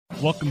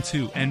Welcome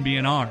to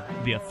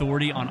NBNR, the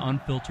authority on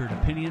unfiltered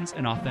opinions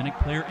and authentic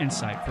player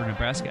insight for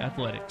Nebraska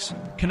athletics.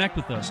 Connect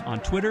with us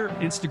on Twitter,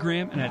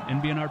 Instagram, and at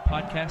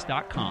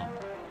NBNRpodcast.com.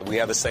 We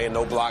have a saying,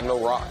 no block,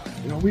 no rock.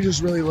 You know, we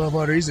just really love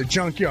Otter. He's a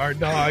junkyard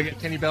dog.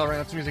 Kenny Bell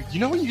ran up to me and was like,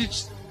 you know what you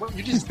just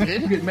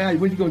did? You get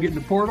mad when you going to get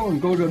in the portal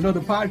and go to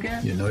another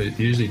podcast? You know,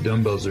 usually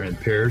dumbbells are in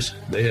pairs.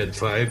 They had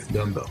 5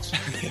 dumbbells.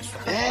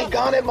 Dang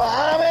on it,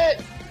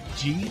 Muhammad!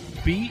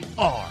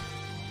 GBR.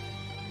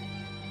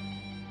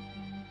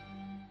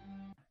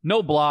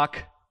 No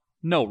Block,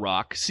 No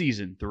Rock,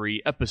 Season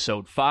 3,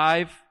 Episode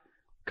 5,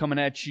 coming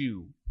at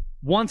you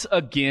once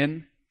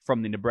again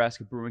from the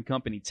Nebraska Brewing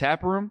Company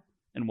Tap Room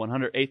in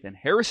 108th and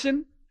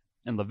Harrison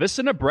in La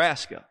Vista,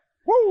 Nebraska.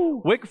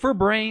 Woo! Wick for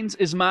Brains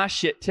is my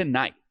shit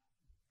tonight.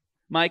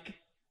 Mike,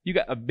 you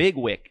got a big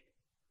wick.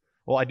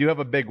 Well, I do have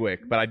a big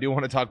wick, but I do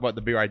want to talk about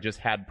the beer I just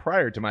had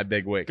prior to my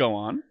big wick. Go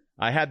on.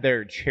 I had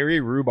their cherry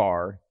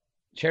rhubarb.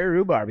 Cherry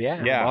rhubarb,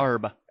 yeah. Yeah.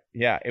 Rhubarb.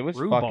 Yeah, it was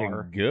Rhubarb.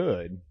 fucking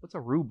good. What's a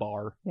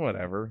rhubarb?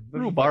 Whatever.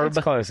 Rhubarb. It's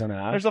close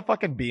enough. There's a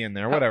fucking bee in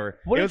there. Whatever.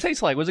 What did it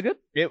taste like? Was it good?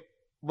 It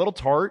little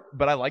tart,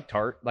 but I like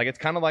tart. Like, it's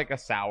kind of like a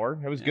sour.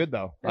 It was good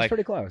though. It's Like,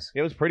 pretty close.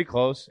 it was pretty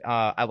close.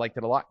 I liked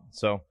it a lot.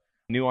 So,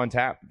 new on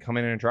tap. Come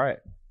in and try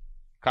it.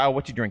 Kyle,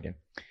 what you drinking?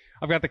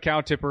 I've got the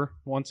cow tipper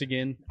once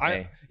again.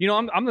 Hey.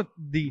 I'm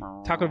the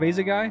Taco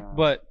Vesa guy,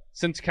 but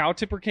since cow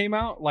tipper came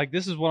out, like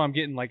this is what I'm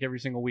getting like every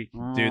single week.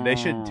 Dude, they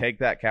should take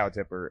that cow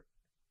tipper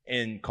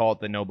and call it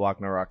the No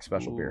Block, No Rock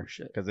special Ooh, beer.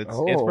 shit. Because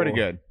it's pretty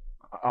good.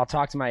 I'll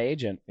talk to my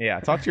agent. Yeah,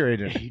 talk to your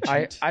agent.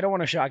 I don't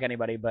want to shock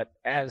anybody, but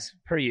as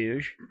per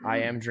usual, I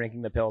am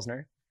drinking the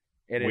Pilsner.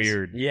 It is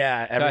Weird.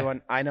 Yeah,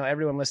 everyone. I know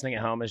everyone listening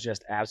at home is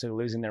just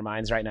absolutely losing their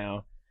minds right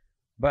now.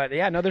 But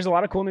yeah, no, there's a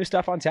lot of cool new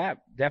stuff on tap.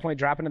 Definitely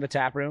drop into the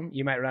tap room.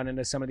 You might run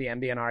into some of the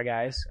NBNR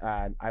guys.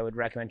 I would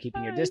recommend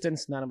keeping your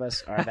distance. None of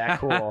us are that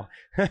cool.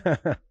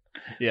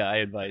 Yeah, I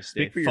advise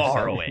stay Speak for far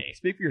yourself. away.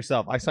 Speak for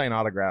yourself. I sign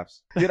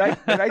autographs. Did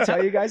I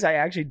tell you guys I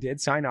actually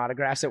did sign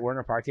autographs at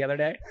Werner Park the other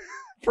day?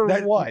 For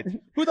what?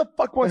 Who the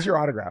fuck wants your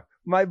autograph?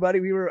 My buddy,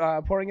 we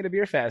were pouring at a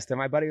beer fest, and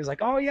my buddy was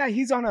like, "Oh yeah,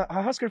 he's on a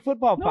Husker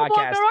football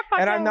podcast."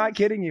 And I'm not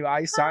kidding you.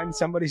 I signed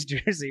somebody's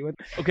jersey with.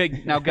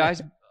 Okay, now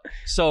guys,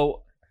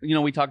 so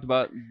we talked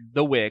about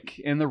the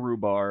wick and the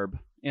rhubarb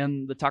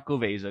and the Taco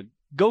Vesa.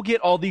 Go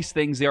get all these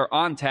things. They are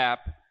on tap.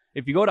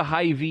 If you go to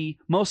Hy-Vee,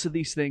 most of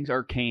these things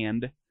are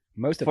canned.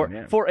 Most of them,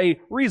 yeah. For a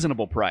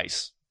reasonable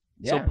price.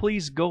 Yeah. So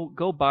please go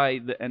buy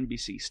the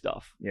NBC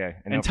stuff. Yeah.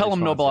 And tell them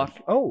No Block.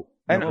 Oh,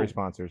 No and free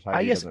sponsors.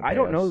 I guess I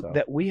don't know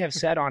that we have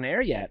said on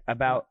air yet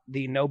about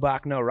the No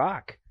Block, No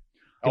Rock.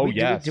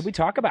 Did we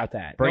talk about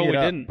that? Bring No, it we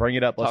up. didn't. Bring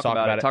it up. Let's talk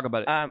about it. Talk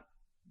about it.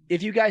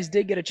 If you guys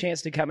did get a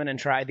chance to come in and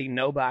try the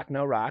No Block,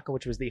 No Rock,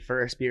 which was the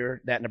first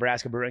beer that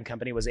Nebraska Brewing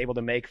Company was able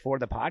to make for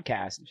the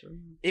podcast,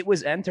 it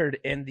was entered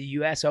in the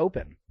U.S.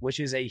 Open, which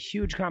is a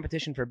huge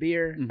competition for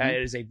beer. Mm-hmm.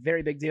 It is a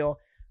very big deal.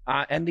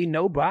 And the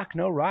No Block,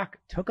 No Rock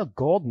took a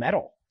gold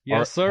medal.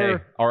 Yes, sir.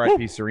 Hey,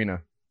 R.I.P.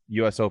 Serena.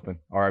 U.S. Open.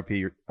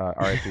 R.I.P.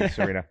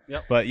 Serena.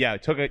 Yep. But yeah,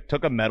 it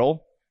took a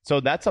medal. So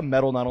that's a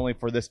medal not only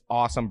for this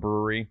awesome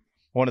brewery,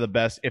 one of the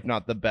best, if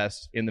not the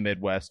best, in the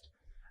Midwest,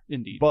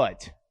 Indeed.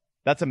 but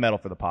that's a medal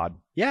for the pod.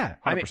 Yeah.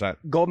 100%.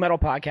 Gold medal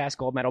podcast,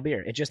 gold medal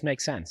beer. It just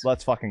makes sense.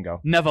 Let's fucking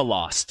go. Never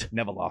lost.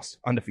 Never lost.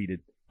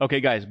 Undefeated. Okay,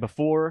 guys,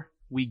 before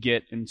we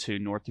get into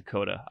North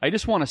Dakota, I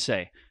just want to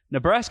say,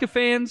 Nebraska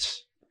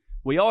fans,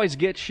 we always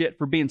get shit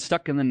for being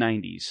stuck in the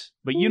 90s.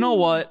 But you know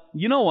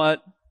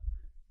what?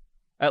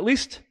 At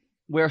least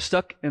we're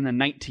stuck in the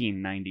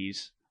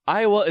 1990s.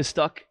 Iowa is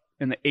stuck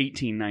in the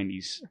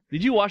 1890s.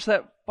 Did you watch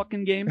that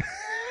fucking game?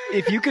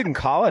 If you can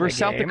call it For a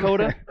South game.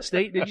 Dakota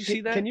State, did you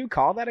see that? Can you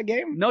call that a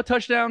game? No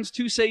touchdowns,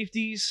 2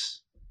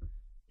 safeties.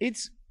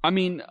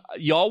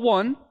 Y'all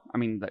won.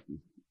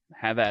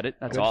 Have at it.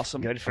 That's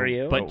awesome. Good for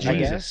you. But I Jesus.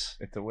 guess.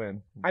 It's a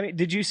win.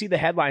 Did you see the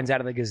headlines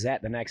out of the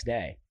Gazette the next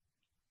day?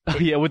 Oh,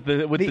 yeah, with the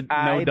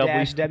no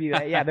W's.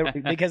 I-W-A. Yeah,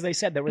 because they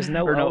said there was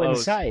no Or no O in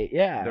O's. sight.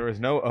 Yeah. There was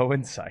no O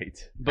in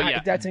sight. But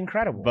yeah, That's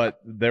incredible. But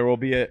there will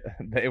be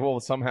they will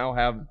somehow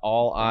have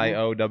all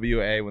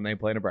IOWA when they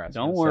play Nebraska.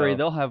 don't worry, So,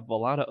 they'll have a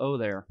lot of O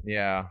there.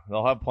 yeah,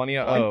 they'll have plenty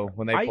of O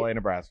when they play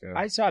Nebraska.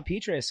 I saw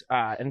Petrus.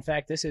 In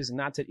fact, this is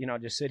not to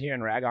just sit here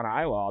and rag on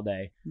Iowa all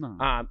day.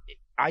 No.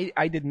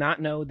 I did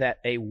not know that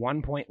a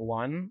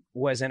 1.1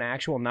 was an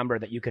actual number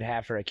that you could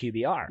have for a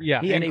QBR. Yeah,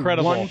 he had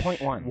incredible. A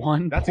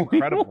 1.1. That's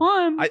incredible.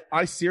 1.1.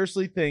 I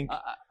seriously think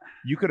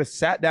you could have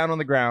sat down on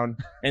the ground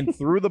and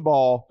threw the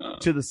ball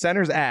to the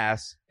center's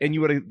ass, and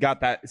you would have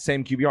got that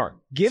same QBR.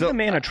 Give the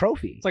man a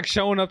trophy. It's like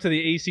showing up to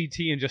the ACT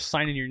and just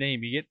signing your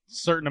name. You get a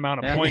certain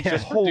amount of points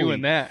just for Holy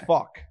doing that.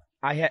 Fuck.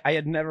 I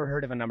had never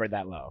heard of a number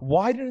that low.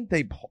 Why didn't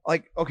they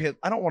okay,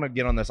 I don't want to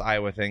get on this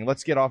Iowa thing.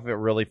 Let's get off of it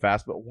really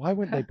fast, but why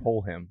wouldn't they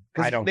pull him? I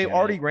Because don't they get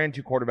already it. ran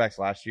 2 quarterbacks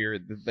last year.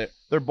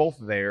 They're both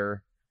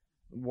there.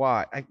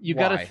 Why? You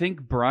why? got to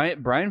think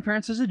Brian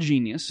Ferentz is a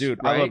genius, Dude,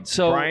 right?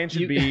 Brian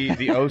should be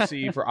the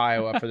OC for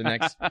Iowa for the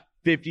next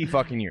 50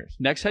 fucking years.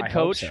 next head I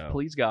hope coach. so.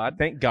 Please God,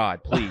 Thank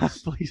God,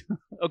 please. please.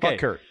 Okay, Fuck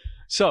Kurt.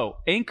 so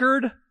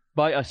anchored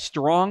by a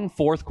strong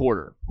fourth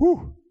quarter.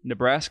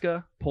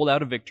 Nebraska pulled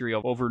out a victory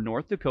over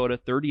North Dakota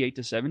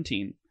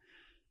 38-17.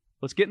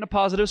 Let's get into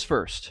positives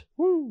first.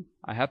 Woo.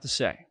 I got to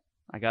say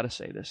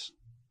this.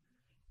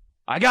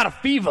 I got a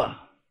fever.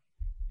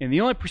 And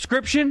the only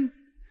prescription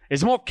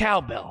is more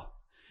cowbell.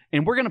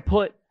 And we're going to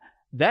put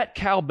that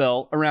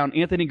cowbell around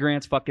Anthony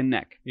Grant's fucking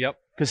neck. Yep.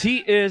 Because he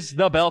is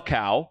the bell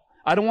cow.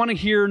 I don't want to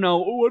hear I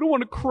don't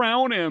want to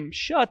crown him.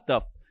 Shut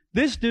the.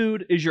 This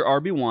dude is your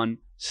RB1.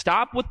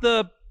 Stop with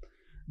the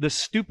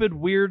stupid,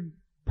 weird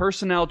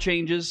personnel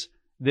changes.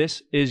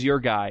 This is your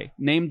guy.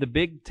 Named the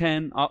Big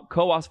Ten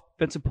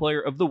co-offensive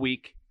player of the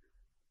week.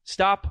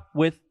 Stop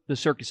with the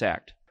circus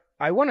act.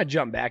 I want to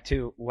jump back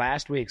to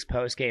last week's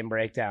post-game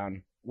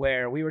breakdown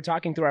where we were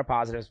talking through our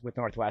positives with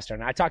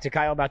Northwestern. I talked to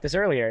Kyle about this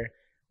earlier,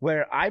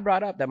 where I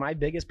brought up that my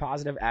biggest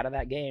positive out of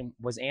that game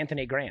was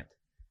Anthony Grant.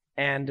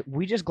 And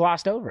we just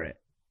glossed over it.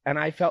 And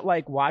I felt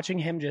like watching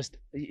him just,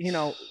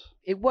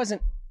 it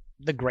wasn't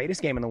the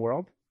greatest game in the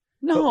world.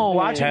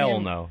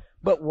 No.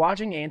 But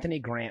watching Anthony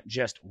Grant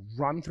just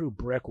run through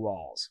brick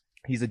walls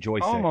He's a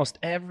joystick. almost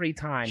every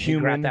time he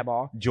grabbed that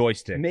ball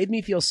joystick. made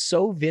me feel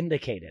so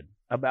vindicated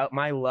about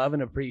my love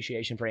and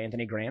appreciation for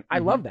Anthony Grant. I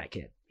love that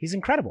kid. He's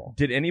incredible.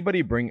 Did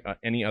anybody bring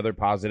any other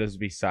positives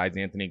besides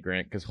Anthony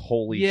Grant? Because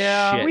holy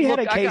Yeah, shit. We had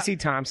Look, a Casey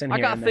Thompson here.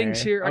 I got and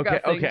things there. here. I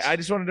got things. Okay. I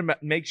just wanted to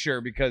make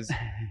sure because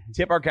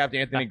tip our cap to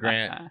Anthony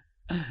Grant.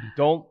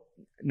 Don't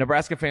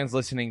Nebraska fans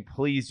listening,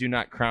 please do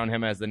not crown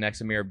him as the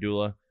next Amir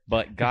Abdullah.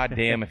 But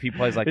goddamn, if he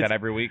plays like that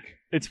every week,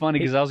 It's funny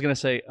because I was going to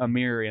say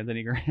Amir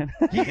Anthony Grant.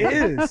 he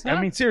is. I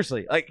mean,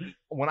 seriously, like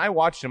when I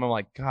watched him, I'm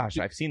like, gosh,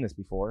 I've seen this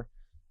before.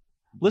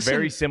 Listen,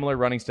 Very similar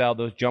running style.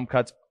 Those jump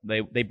cuts,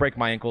 they break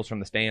my ankles from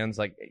the stands.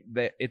 Like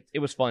it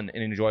was fun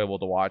and enjoyable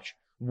to watch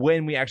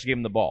when we actually gave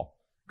him the ball.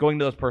 Going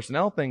to those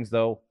personnel things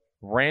though,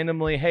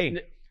 randomly,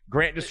 hey,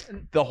 Grant just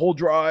the whole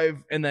drive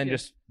and then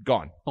just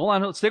gone. hold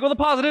on. Let's stick with the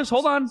positives.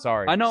 Hold on.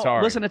 Sorry. I know.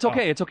 Sorry. Listen, it's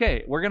okay. It's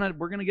okay. We're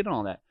gonna get on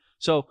all that.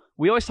 So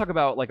we always talk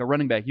about like a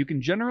running back. You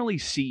can generally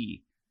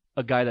see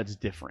a guy that's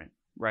different,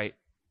 right?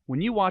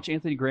 When you watch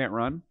Anthony Grant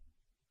run,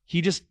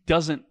 he just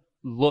doesn't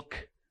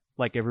look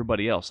like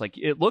everybody else. Like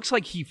it looks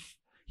like he's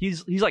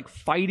like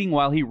fighting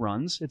while he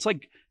runs. It's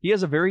like he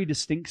has a very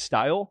distinct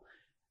style.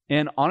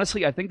 And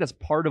honestly, I think that's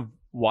part of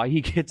why he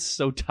gets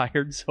so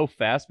tired so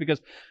fast because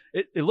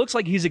it looks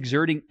like he's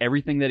exerting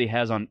everything that he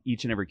has on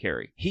each and every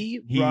carry. He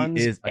He runs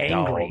is a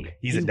angry. dog.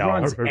 He's he a dog.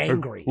 runs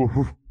angry.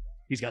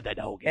 He's got that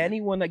dog.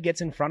 Anyone that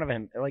gets in front of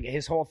him, like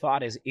his whole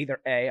thought is either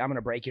A, I'm going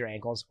to break your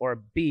ankles, or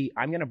B,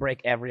 I'm going to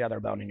break every other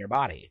bone in your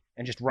body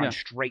and just run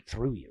straight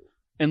through you.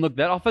 And look,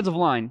 that offensive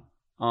line,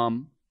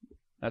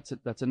 that's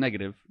a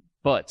negative,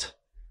 but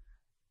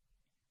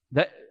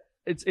that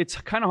it's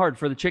kind of hard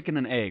for the chicken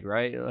and egg,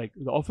 right? Like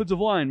the offensive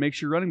line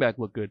makes your running back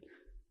look good.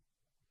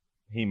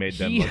 He made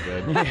them look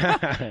good.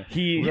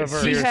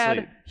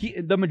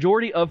 The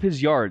majority of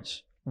his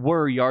yards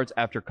were yards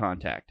after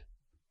contact.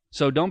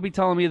 So don't be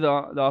telling me the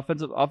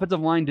offensive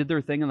line did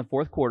their thing in the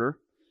fourth quarter,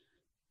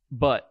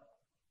 but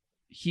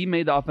he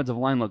made the offensive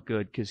line look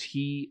good because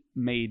he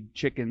made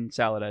chicken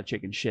salad out of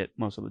chicken shit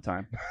most of the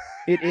time.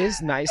 It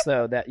is nice,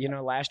 though, that,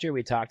 last year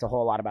we talked a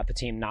whole lot about the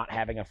team not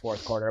having a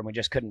fourth quarter and we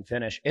just couldn't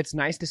finish. It's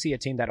nice to see a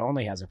team that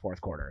only has a fourth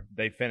quarter.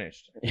 They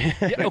finished. Yeah,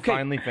 They okay.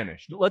 finally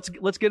finished. Let's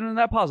get into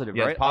that positive,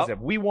 Yes, right? positive.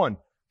 We won.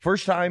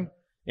 First time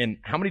in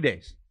how many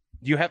days?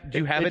 Do you have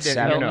It's it?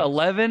 seven.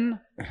 11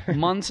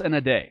 months and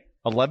a day.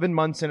 11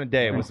 months and a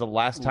day was the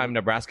last time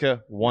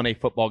Nebraska won a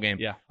football game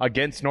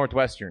against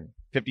Northwestern,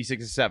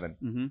 56-7.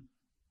 Mm-hmm.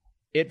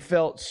 It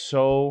felt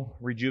so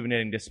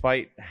rejuvenating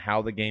despite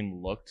how the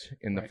game looked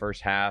in the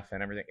first half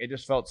and everything. It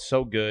just felt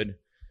so good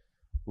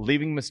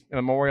leaving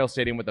Memorial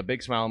Stadium with a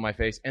big smile on my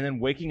face and then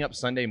waking up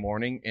Sunday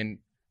morning and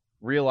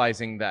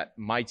realizing that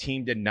my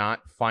team did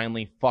not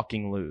finally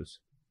fucking lose.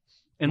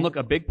 And look,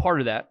 a big part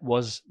of that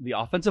was the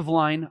offensive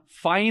line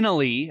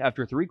finally,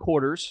 after 3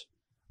 quarters,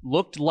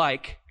 looked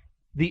like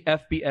the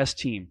FBS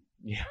team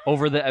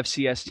over the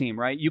FCS team,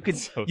 right? You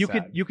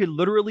could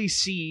literally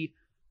see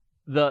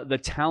the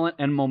talent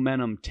and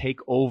momentum take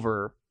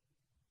over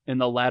in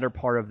the latter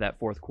part of that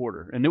fourth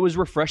quarter. And it was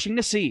refreshing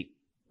to see.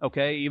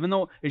 Okay, even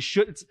though it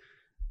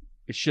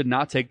should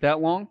not take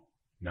that long.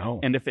 No.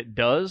 And if it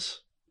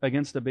does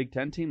against a Big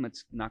Ten team,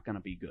 it's not going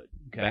to be good.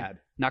 Okay? Bad.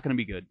 Not going to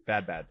be good.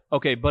 Bad.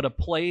 Okay, but a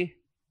play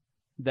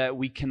that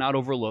we cannot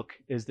overlook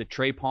is the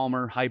Trey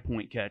Palmer high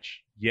point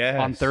catch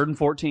on 3rd and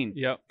 14.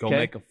 Yep. Go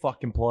make a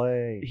fucking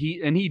play.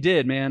 He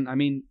did, man. I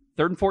mean,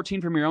 3rd and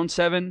 14 from your own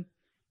 7.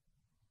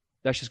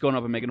 That's just going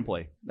up and making a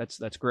play.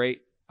 That's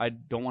great. I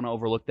don't want to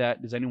overlook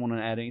that. Does anyone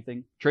want to add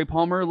anything? Trey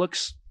Palmer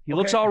looks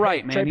all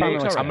right, man. Trey Palmer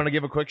looks I'm going to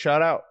give a quick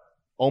shout out.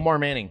 Omar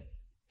Manning.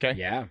 Okay.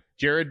 Yeah.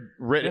 Jared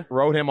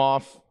wrote him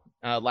off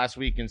last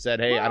week and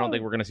said, hey, I don't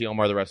think we're going to see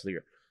Omar the rest of the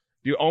year.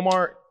 Dude,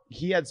 Omar,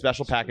 he had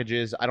special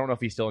packages. I don't know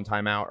if he's still in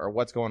timeout or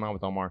what's going on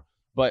with Omar.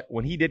 But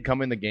when he did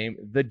come in the game,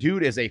 the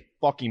dude is a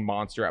fucking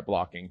monster at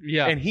blocking.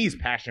 Yeah. And he's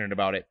passionate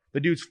about it. The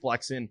dude's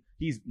flexing.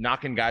 He's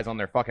knocking guys on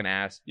their fucking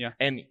ass. Yeah.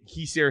 And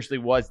he seriously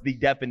was the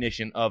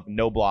definition of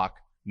no block,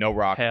 no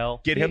rock.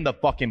 Hell. Get him the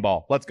fucking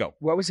ball. Let's go.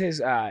 What was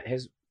his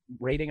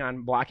rating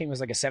on blocking was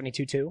like a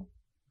 72-2.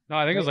 No,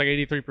 I think it was like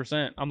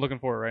 83%. I'm looking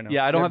for it right now.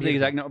 Yeah, I don't have the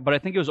exact number, but I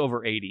think it was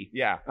over 80.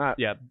 Yeah.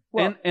 Yeah.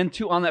 Well-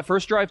 and on that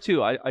first drive,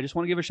 too, I just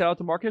want to give a shout out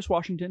to Marcus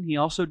Washington. He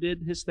also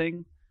did his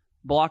thing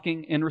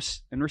blocking and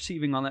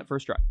receiving on that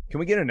first drive. Can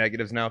we get a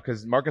negatives now?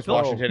 Because Marcus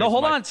Washington. No, is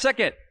hold my- on a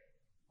second.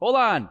 Hold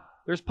on.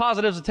 There's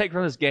positives to take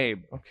from this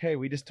game. Okay,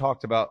 we just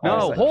talked about.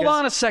 No, hold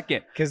on a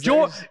second. Because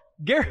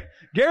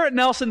Garrett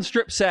Nelson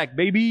strip sack,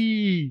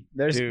 baby.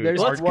 there's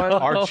let's one. go.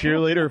 Our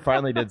cheerleader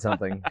finally did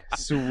something.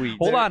 Sweet.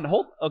 Hold on.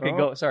 Okay,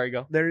 go. Sorry,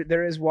 go.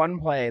 There is one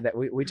play that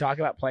we talk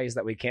about plays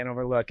that we can't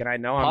overlook, and I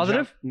know I'm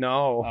Positive?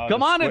 no.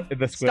 Come on.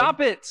 the squid?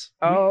 Stop it.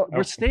 Oh,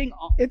 We're staying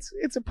on.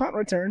 it's a punt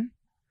return.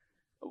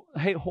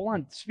 Hey, hold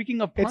on.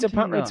 Speaking of It's a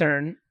punt punting,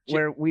 return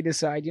where we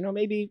decide,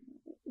 maybe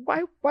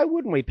why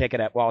wouldn't we pick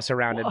it up while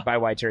surrounded by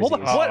white jerseys?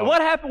 Hold on.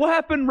 What happened? What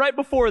happened right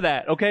before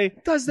that? Okay.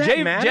 Does that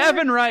matter?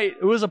 Javin Wright.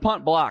 It was a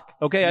punt block.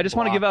 Okay. I just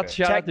want to give out the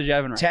shout out to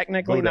Javin Wright.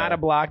 Technically Buddha. not a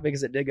block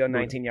because it did go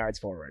 19 yards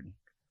forward.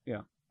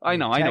 I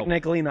know.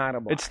 Technically not a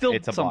block. It's still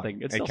It's a something.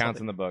 block. It's It still counts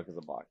something. in the book as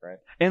a block, right?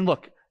 And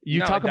look, you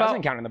no, talk it doesn't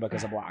about count in the book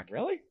as a block.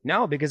 Really?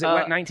 No, because it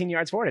went 19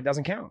 yards forward. It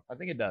doesn't count. I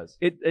think it does.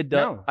 it does.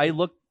 No. I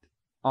looked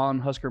on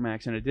Husker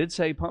Max and it did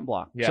say punt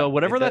block. Yeah, so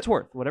whatever it that's does.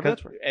 worth. Whatever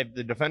that's worth. If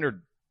the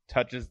defender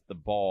touches the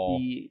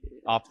ball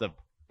off the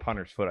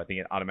punter's foot, I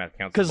think it automatically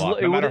counts as a 'Cause block,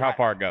 it no matter would've- how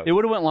far it goes. It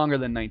would have went longer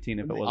than 19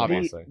 if it wasn't.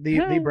 Obviously.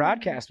 The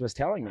broadcast was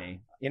telling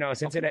me,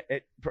 since it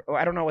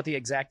I don't know what the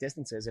exact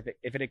distance is.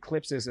 If it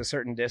eclipses a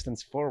certain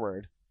distance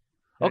forward,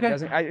 Okay.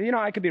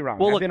 I could be wrong.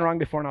 Well, I've look, been wrong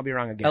before, and I'll be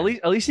wrong again.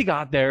 At least he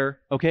got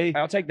there. Okay.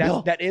 I'll take that.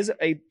 Bill. That is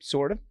a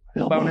sort of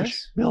Bill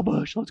bonus.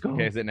 Bush. Let's go.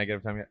 Okay, is it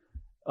negative time yet?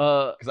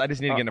 Uh, Because I just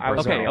need to get into I was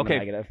personal. wrong on the okay.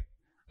 negative.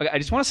 okay, I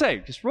just want to say,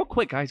 just real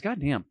quick, guys.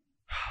 Goddamn.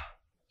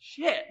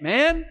 Shit,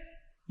 man.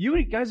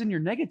 You guys and your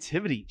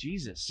negativity.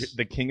 Jesus.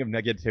 The king of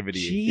negativity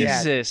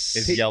Jesus.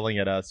 is yelling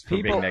at us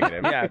for being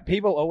negative. Yeah,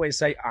 people always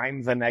say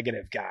I'm the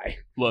negative guy.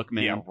 Look,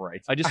 man. Yeah,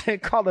 right. I just I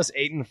called us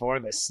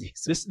 8-4 this season.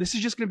 this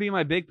is just going to be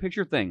my big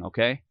picture thing,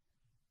 okay?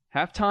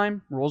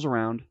 Halftime rolls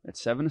around at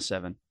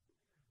 7-7.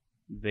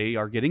 They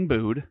are getting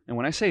booed, and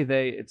when I say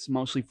they, it's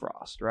mostly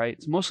Frost, right?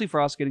 It's mostly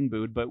Frost getting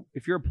booed, but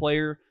if you're a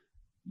player,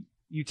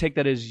 you take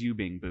that as you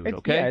being booed,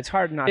 okay? Yeah, it's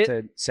hard not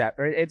to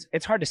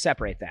it's hard to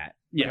separate that.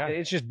 Yeah.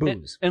 It's just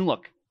booze. And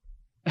look,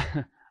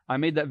 I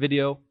made that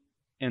video,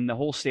 and the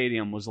whole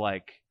stadium was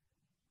like,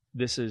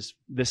 "This is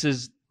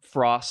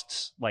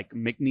Frost's like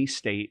McNeese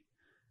State.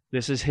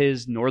 This is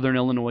his Northern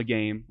Illinois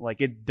game. Like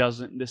it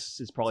doesn't. This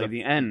is probably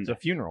the end." It's a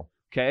funeral.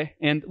 Okay.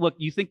 And look,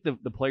 you think the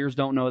players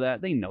don't know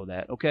that? They know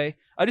that. Okay.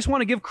 I just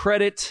want to give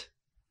credit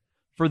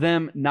for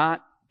them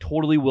not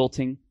totally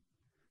wilting.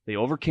 They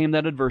overcame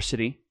that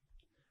adversity.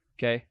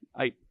 Okay.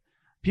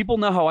 People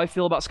know how I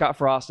feel about Scott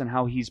Frost and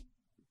how he's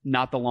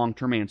not the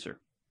long-term answer.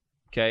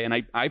 Okay. And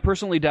I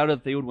personally doubted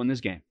that they would win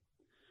this game.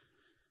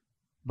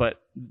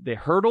 But they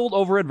hurdled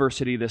over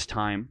adversity this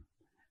time.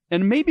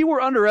 And maybe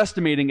we're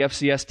underestimating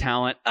FCS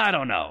talent. I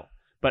don't know.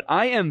 But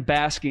I am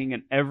basking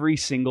in every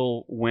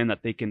single win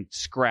that they can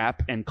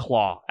scrap and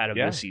claw out of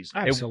this season.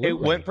 Absolutely. It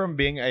went from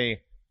being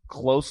a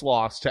close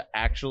loss to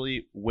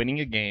actually winning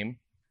a game,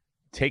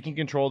 taking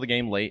control of the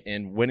game late,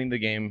 and winning the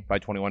game by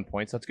 21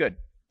 points. That's good.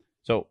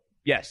 So,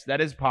 yes, that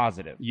is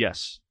positive.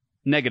 Yes.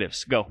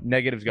 Negatives. Go.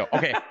 Negatives go.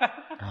 Okay.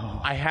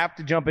 I have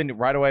to jump in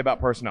right away about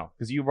personnel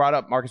because you brought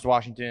up Marcus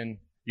Washington.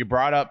 You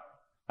brought up,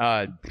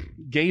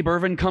 Gabe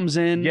Irvin comes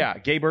in.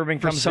 Gabe Irving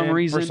For comes some in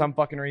reason. for some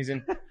fucking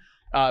reason.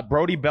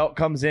 Brody Belt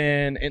comes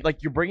in, and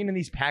like you're bringing in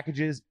these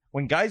packages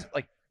when guys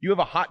like you have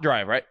a hot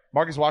drive, right?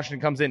 Marcus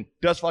Washington comes in,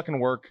 does fucking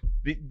work.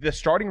 The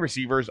starting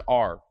receivers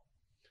are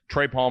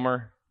Trey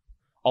Palmer,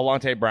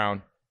 Alante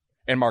Brown,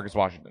 and Marcus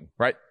Washington,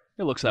 right?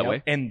 It looks that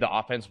way. And the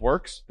offense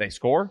works. They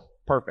score.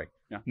 Perfect.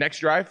 Yeah. Next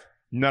drive,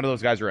 none of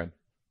those guys are in.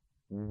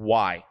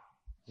 Why?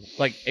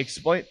 Like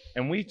explain.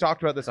 And we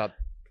talked about this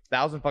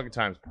 1,000 fucking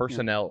times.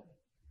 Personnel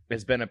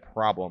has been a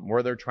problem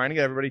where they're trying to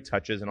get everybody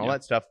touches and all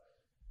that stuff.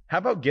 How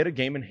about get a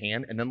game in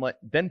hand and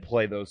then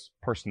play those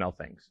personnel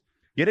things?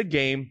 Get a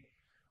game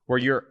where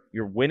you're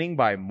winning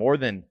by more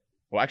than,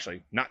 well,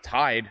 actually not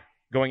tied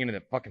going into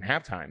the fucking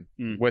halftime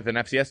with an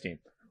FCS team.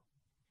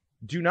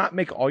 Do not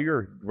make all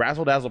your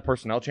razzle-dazzle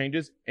personnel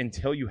changes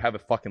until you have a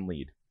fucking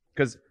lead.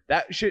 Because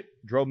that shit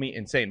drove me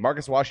insane.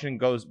 Marcus Washington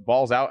goes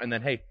balls out, and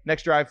then, hey,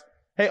 next drive,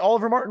 hey,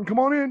 Oliver Martin, come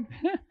on in.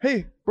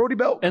 Hey, Brody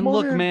Belt, come And on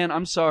look, in. man,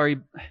 I'm sorry.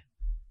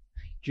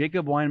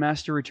 Jacob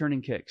Weinmaster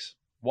returning kicks.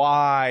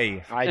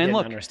 Why? I And didn't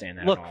look, understand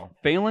that Look, at all.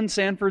 Phelan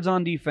Sanford's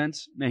on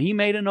defense. Now, he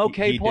made an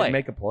okay he play. did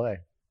make a play.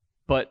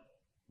 But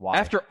Why?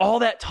 after all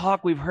that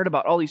talk we've heard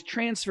about all these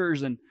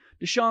transfers and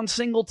Deshaun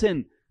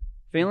Singleton,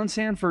 Phelan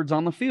Sanford's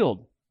on the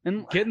field.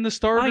 And Getting the I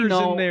starters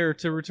know. in there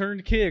to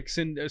return kicks,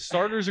 and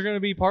starters are going to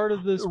be part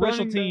of the special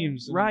running the-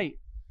 teams. Right.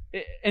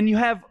 And you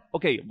have,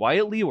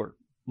 Wyatt Lever.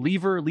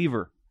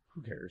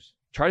 Who cares?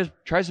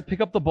 Tries to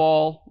pick up the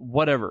ball,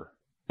 whatever.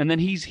 And then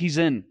he's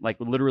in, like,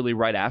 literally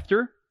right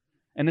after.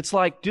 And it's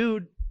like,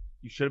 dude,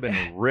 You should have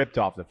been ripped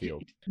off the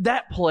field.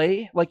 that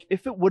play, like,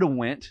 if it would have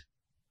went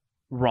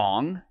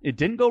wrong, it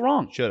didn't go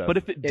wrong. Should've. But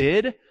if it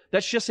did,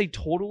 That's just a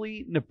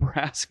totally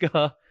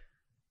Nebraska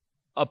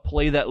a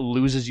play that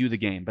loses you the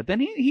game. But then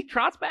he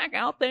trots back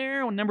out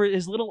there on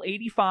his little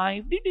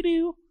 85.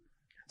 Doo-doo-doo.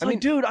 It's like,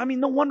 dude, I mean,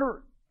 no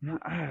wonder.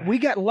 We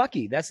got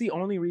lucky. That's the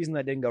only reason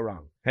that didn't go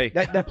wrong. Hey,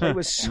 that play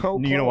was so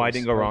close. You know why I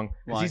didn't go wrong? Why?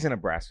 Because he's a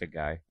Nebraska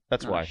guy.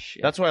 That's why.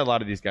 Shit. That's why a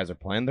lot of these guys are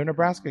playing. They're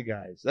Nebraska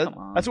guys.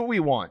 That's what we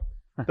want.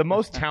 The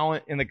most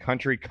talent in the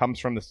country comes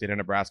from the state of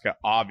Nebraska,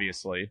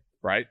 obviously,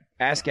 right?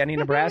 Ask any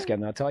Nebraskan,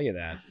 they'll tell you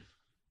that.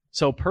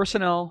 So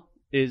personnel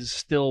is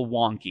still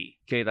wonky.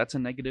 Okay, that's a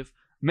negative.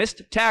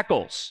 Missed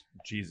tackles.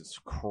 Jesus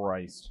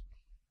Christ.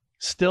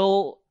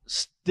 Still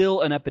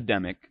an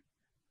epidemic.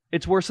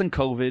 It's worse than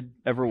COVID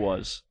ever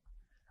was.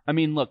 I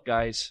mean, look,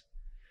 guys,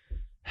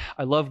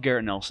 I love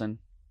Garrett Nelson.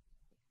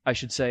 I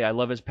should say I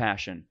love his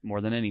passion more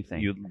than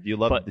anything. You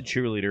love the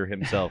cheerleader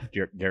himself,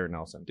 Garrett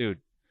Nelson. Dude,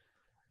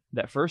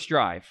 that first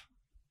drive,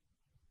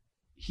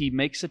 he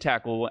makes a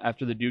tackle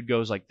after the dude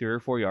goes like 3 or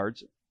 4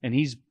 yards, and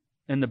he's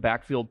in the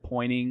backfield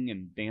pointing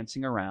and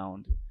dancing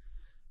around.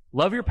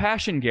 Love your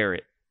passion,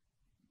 Garrett.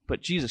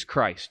 But Jesus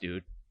Christ,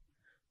 dude.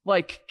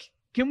 Like,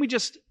 can we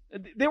just...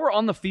 They were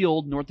on the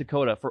field, North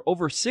Dakota, for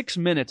over 6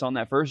 minutes on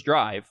that first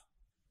drive,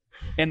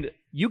 and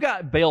you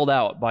got bailed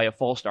out by a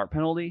false start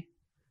penalty.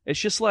 It's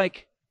just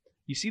like,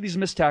 you see these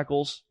missed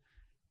tackles,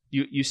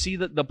 you see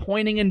the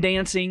pointing and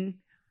dancing,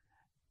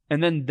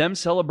 and then them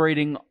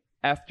celebrating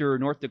after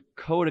North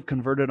Dakota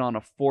converted on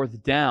a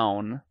 4th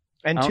down.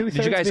 And did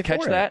you guys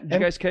catch that? Did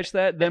you guys catch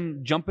that? Them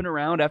jumping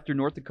around after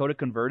North Dakota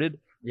converted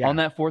on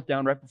that 4th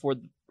down right before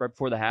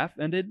the half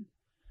ended?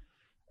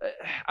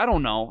 I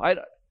don't know.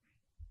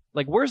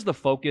 Like, where's the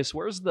focus?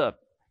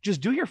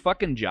 Just do your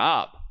fucking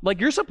job. Like,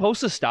 you're supposed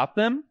to stop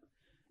them,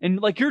 and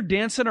like you're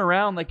dancing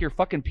around like you're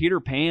fucking Peter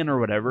Pan or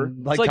whatever.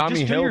 Like Tommy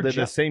just do Hill your did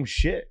job. the same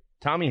shit.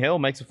 Tommy Hill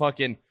makes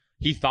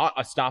he thought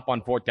a stop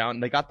on 4th down,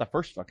 and they got the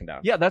first fucking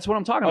down. Yeah, that's what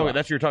I'm talking Oh, about.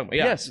 that's what you're talking about.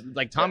 Yeah. Yes.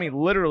 Like Tommy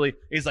literally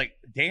is like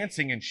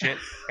dancing and shit,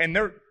 and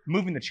they're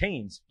moving the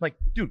chains. Like,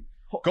 dude,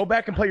 go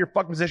back and play your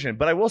fucking position.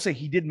 But I will say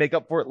he did make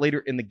up for it later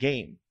in the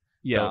game.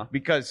 Yeah. though,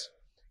 because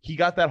he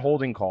got that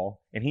holding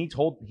call, and he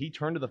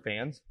turned to the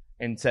fans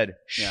and said,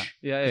 "Shh,"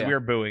 Yeah. because we were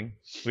booing.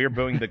 We were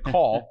booing the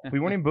call.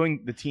 We weren't even booing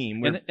the team.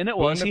 We were And it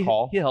booing was the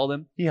call. he held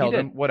him. He held did.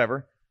 him.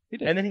 Whatever. He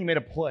did. And then he made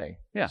a play.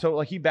 Yeah. So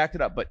like he backed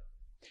it up, but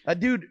that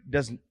dude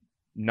does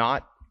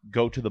not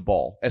go to the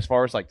ball as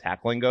far as like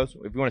tackling goes.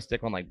 If you want to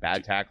stick on like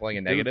bad tackling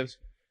and negatives,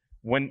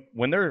 when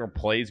there are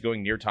plays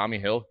going near Tommy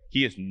Hill,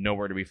 he is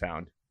nowhere to be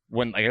found.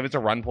 When like if it's a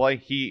run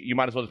play, you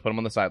might as well just put him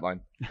on the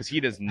sideline because he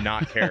does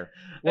not care.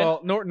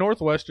 Well,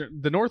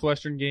 the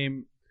Northwestern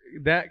game,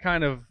 that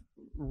kind of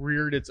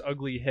reared its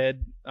ugly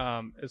head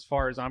as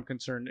far as I'm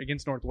concerned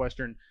against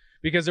Northwestern,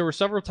 because there were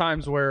several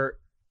times where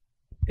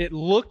it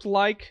looked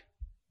like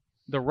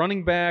the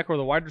running back or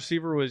the wide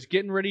receiver was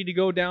getting ready to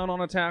go down on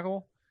a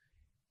tackle.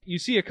 You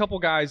see a couple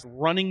guys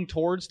running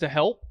towards to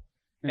help,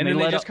 and then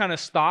they just kind of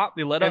stop.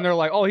 They let and up. they're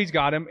like, oh, he's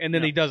got him. And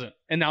then Yeah. he doesn't.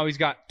 And now he's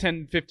got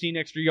 10, 15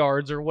 extra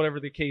yards or whatever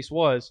the case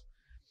was.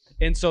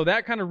 And so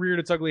that kind of reared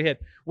its ugly head.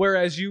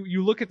 Whereas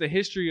you look at the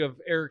history of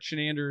Eric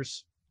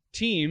Shenander's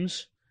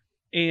teams,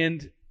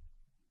 and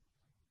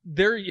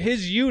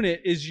his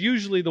unit is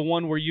usually the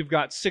one where you've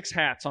got 6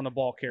 hats on the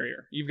ball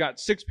carrier. You've got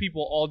 6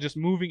 people all just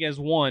moving as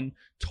one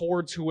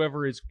towards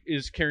whoever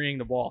is carrying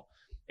the ball.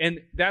 And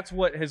that's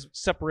what has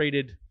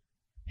separated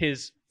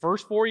his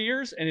first 4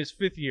 years and his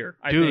 5th year,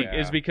 I think,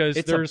 is because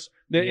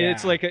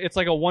it's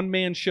like a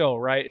one-man show,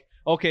 right?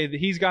 Okay,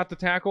 he's got the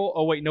tackle.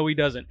 Oh wait, no, he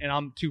doesn't, and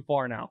I'm too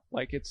far now.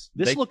 Like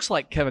This looks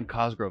like Kevin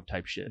Cosgrove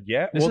type shit.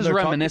 Yeah, This is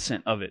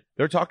reminiscent of it.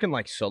 They're talking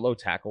like solo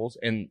tackles,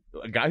 and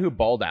a guy who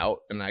balled out,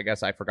 and I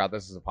guess I forgot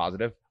this is a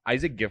positive.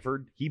 Isaac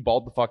Gifford, he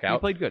balled the fuck out. He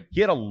played good. He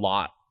had a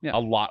lot Yeah.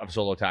 of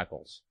solo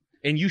tackles,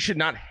 and you should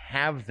not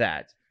have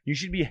that. You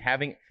should be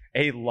having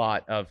a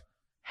lot of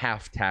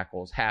half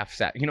tackles, half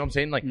sack. You know what I'm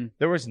saying? Like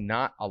there was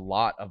not a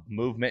lot of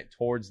movement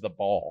towards the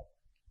ball.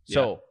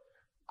 So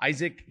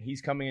Isaac,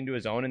 he's coming into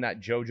his own in that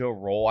JoJo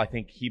role. I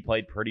think he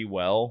played pretty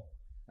well,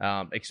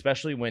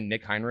 especially when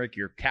Nick Heinrich,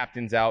 your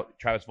captain's out,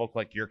 Travis Volk,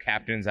 your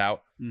captain's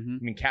out. Mm-hmm.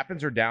 I mean,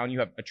 captains are down. You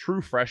have a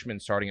true freshman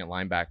starting at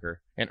linebacker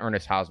and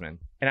Ernest Hausman.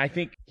 And I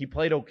think he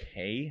played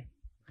okay.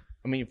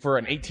 I mean, for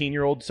an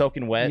 18-year-old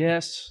soaking wet,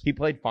 Yes. he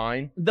played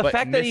fine. The but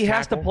fact that he missed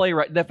has to tackle, play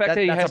right, the fact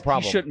that he that's a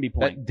problem. he shouldn't be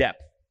playing. That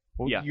depth.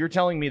 Well, Yeah. You're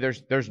telling me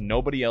there's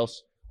nobody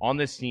else on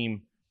this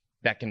team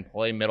that can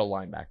play middle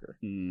linebacker.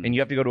 And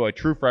you have to go to a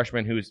true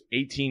freshman who's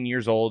 18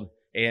 years old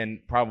and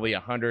probably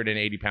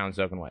 180 pounds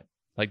soaking wet.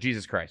 Like,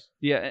 Jesus Christ.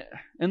 Yeah,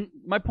 and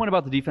my point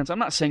about the defense, I'm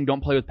not saying don't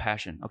play with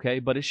passion, okay?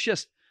 But it's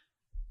just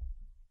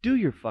do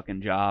your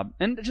fucking job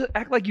and just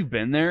act like you've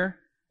been there.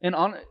 And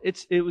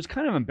it was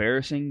kind of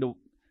embarrassing to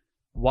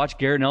watch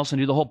Garrett Nelson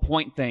do the whole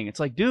point thing. It's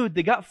like, dude,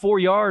 they got 4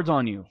 yards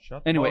on you.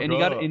 Anyway,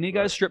 and he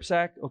got a strip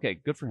sack. Okay,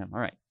 good for him. All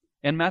right.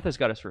 And Mathis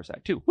got his first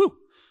sack too. Woo!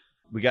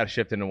 We got to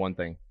shift into one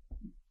thing.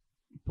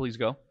 Please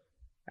go.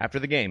 After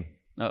the game,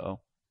 Uh-oh.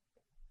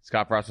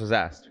 Scott Frost was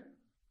asked,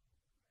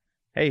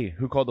 "Hey,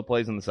 who called the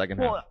plays in the second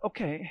half?" Well,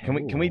 okay.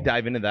 Can we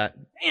dive into that?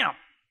 Damn.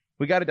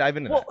 We got to dive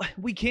into Well, that.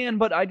 we can,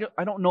 but I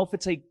don't know if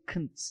it's a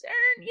concern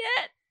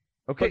yet.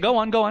 Okay. But go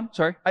on.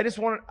 Sorry. I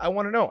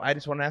want to know. I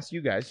just want to ask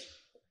you guys,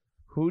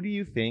 who do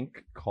you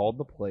think called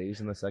the plays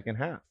in the second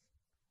half?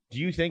 Do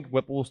you think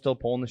Whipple was still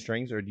pulling the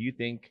strings, or do you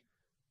think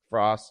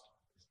Frost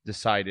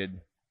decided,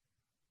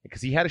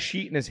 because he had a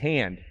sheet in his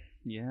hand?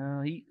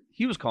 Yeah,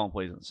 he was calling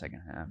plays in the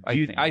second half. Do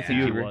you- I think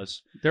do he you-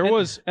 was. There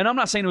was And I'm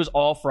not saying it was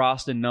all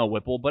Frost and no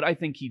Whipple, but I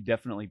think he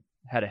definitely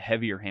had a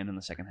heavier hand in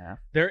the second half.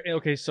 there.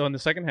 Okay, so in the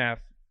second half,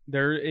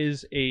 there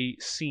is a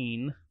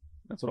scene.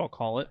 That's what I'll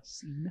call it.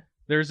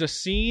 There's a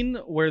scene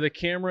where the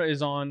camera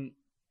is on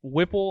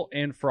Whipple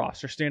and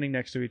Frost are standing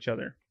next to each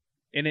other,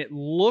 and it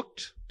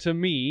looked to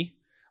me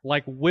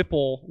like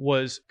Whipple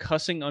was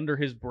cussing under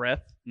his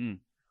breath,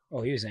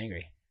 Oh, he was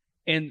angry.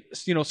 and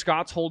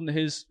Scott's holding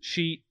his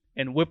sheet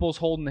and Whipple's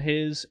holding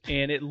his,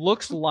 and it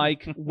looks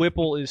like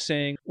Whipple is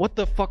saying, "What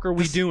the fuck are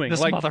we doing?"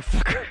 This like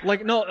motherfucker.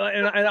 like no,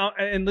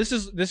 and this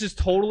is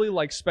totally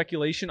like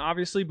speculation,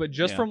 obviously, but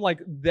just from like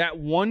that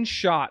one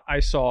shot I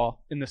saw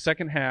in the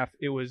second half,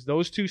 it was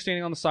those two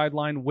standing on the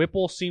sideline.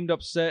 Whipple seemed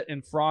upset,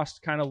 and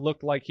Frost kind of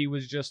looked like he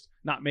was just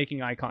not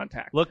making eye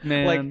contact. Look,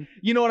 man. Like,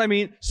 you know what I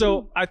mean?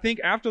 So I think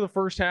after the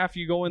first half,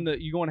 you go in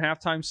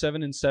halftime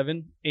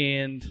 7-7,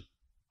 and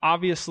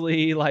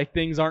obviously like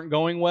things aren't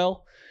going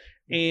well.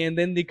 And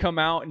then they come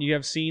out and you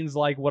have scenes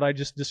like what I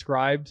just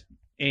described,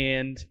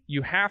 and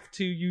you have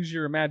to use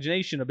your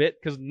imagination a bit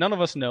because none of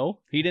us know.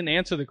 He didn't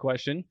answer the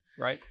question.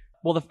 Right.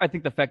 Well, I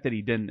think the fact that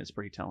he didn't is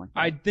pretty telling.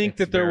 I think It's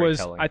that there very was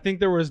telling. I think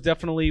there was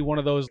definitely one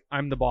of those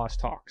I'm the boss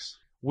talks.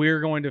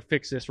 We're going to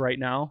fix this right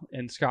now.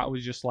 And Scott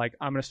was just like,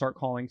 I'm going to start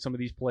calling some of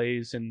these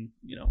plays, and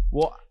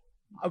Well,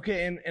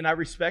 okay, and I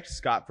respect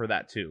Scott for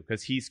that too,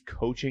 because he's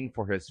coaching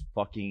for his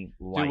fucking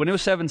life. Dude, when it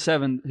was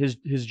 7-7,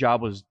 his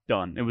job was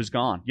done. It was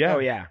gone. Yeah. Oh,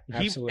 yeah,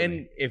 absolutely.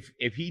 And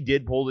if he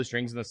did pull the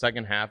strings in the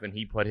second half and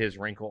he put his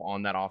wrinkle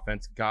on that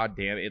offense, god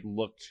damn, it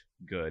looked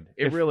good.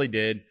 It really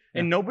did.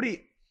 And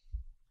nobody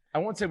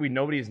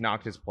has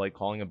knocked his play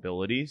calling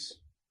abilities.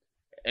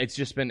 It's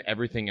just been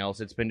everything else.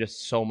 It's been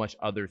just so much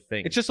other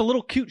things. it's just a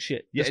little cute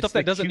shit. Yeah, The it's stuff the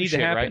that doesn't cute need to shit,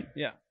 happen. right?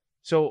 Yeah.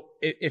 So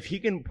if he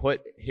can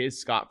put his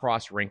Scott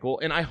Frost wrinkle,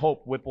 and I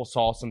hope Whipple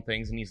saw some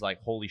things and he's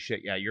like, holy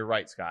shit, yeah, you're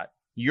right, Scott.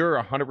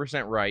 You're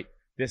 100% right.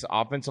 This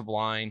offensive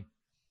line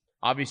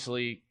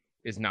obviously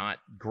is not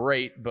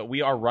great, but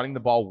we are running the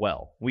ball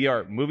well. We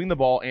are moving the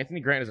ball. Anthony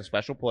Grant is a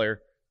special player.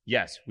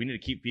 Yes, we need to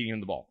keep feeding him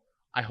the ball.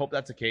 I hope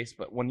that's the case,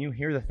 but when you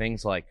hear the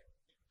things like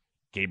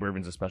Gabe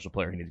Irvin's a special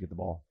player, he needs to get the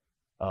ball.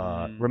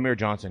 Ramir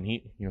Johnson,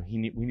 we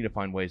need to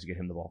find ways to get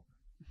him the ball.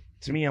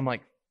 To me, I'm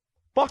like,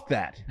 fuck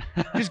that.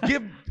 Just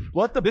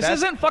This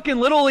isn't fucking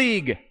Little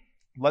League.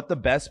 let the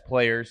best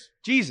players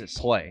Jesus.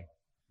 play.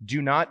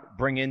 Do not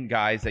bring in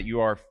guys that you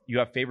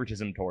have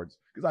favoritism towards,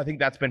 because I think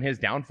that's been his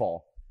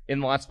downfall in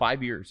the last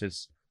 5 years.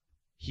 Is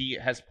he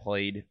has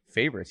played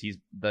favorites. He's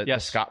the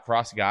Scott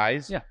Frost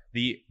guys,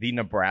 the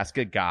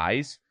Nebraska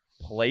guys.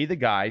 Play the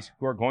guys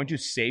who are going to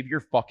save your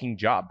fucking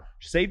job,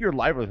 save your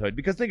livelihood.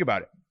 Because think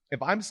about it. If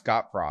I'm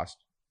Scott Frost,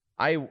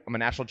 I'm a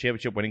national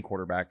championship winning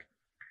quarterback.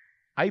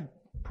 I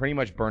pretty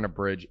much burn a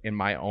bridge in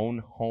my own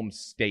home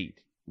state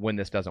when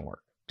this doesn't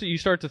work. You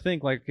start to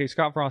think like, okay,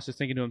 Scott Frost is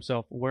thinking to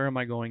himself, where am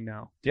I going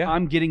now? Yeah.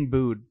 I'm getting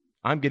booed.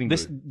 I'm getting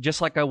This booed.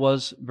 just like I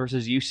was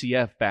versus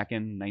UCF back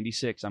in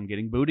 '96. I'm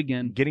getting booed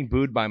again. Getting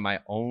booed by my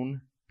own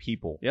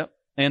people. Yep.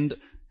 And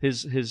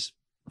his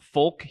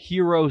folk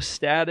hero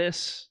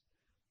status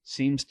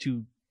seems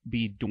to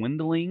be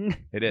dwindling.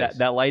 It is.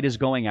 That light is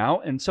going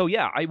out. And so,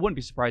 yeah, I wouldn't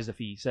be surprised if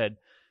he said,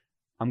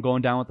 I'm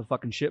going down with the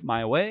fucking ship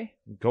my way.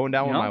 Going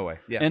down You with know? my way.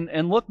 Yeah.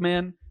 And look,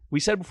 man, we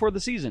said before the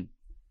season,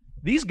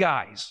 these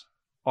guys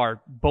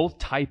are both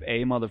type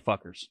A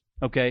motherfuckers.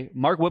 Okay?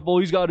 Mark Whipple,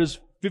 he's got his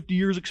 50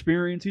 years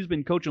experience. He's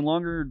been coaching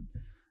longer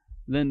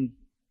than,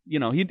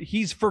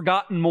 he's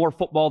forgotten more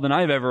football than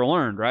I've ever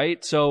learned,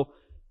 right? So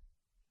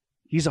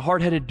he's a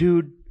hard-headed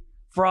dude.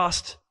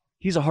 Frost,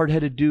 he's a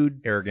hard-headed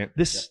dude. Arrogant.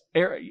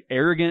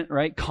 Arrogant,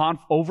 right?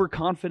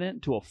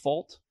 Overconfident to a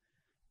fault.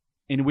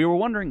 And we were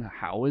wondering,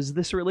 how is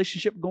this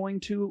relationship going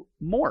to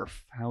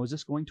morph? How is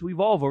this going to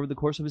evolve over the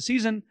course of a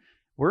season?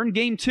 We're in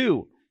game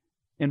 2.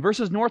 And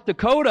versus North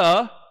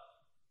Dakota,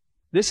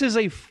 this is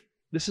a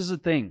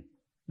thing.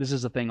 This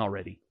is a thing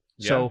already.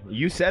 Yeah. So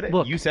you said it.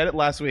 look. You said it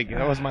last week.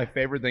 That was my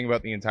favorite thing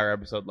about the entire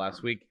episode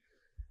last week.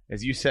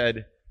 Is you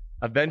said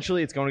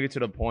eventually it's going to get to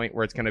the point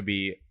where it's going to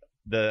be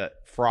the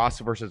Frost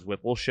versus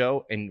Whipple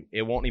show, and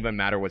it won't even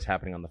matter what's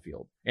happening on the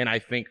field. And I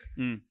think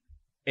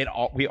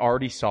we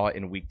already saw it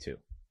in week 2.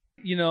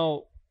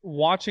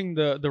 Watching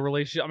the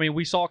relationship. I mean,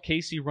 we saw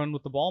Casey run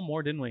with the ball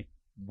more, didn't we?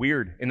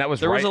 Weird. And that was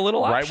There was a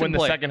little right option when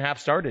play. the second half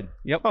started.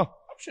 Yep. Oh,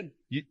 option.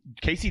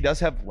 Casey does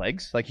have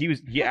legs. Like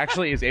he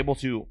actually is able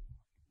to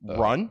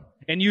run.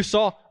 And you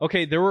saw,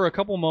 there were a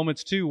couple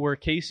moments too where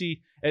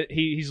Casey,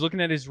 he's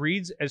looking at his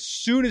reads. As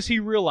soon as he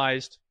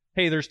realized,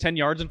 hey, there's 10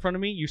 yards in front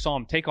of me, you saw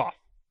him take off.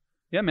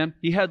 Yeah, man.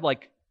 He had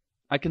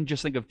I can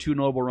just think of 2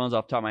 notable runs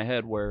off the top of my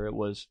head where it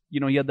was,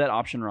 he had that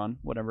option run,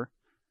 whatever.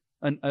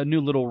 A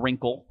new little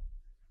wrinkle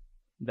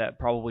that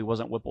probably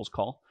wasn't Whipple's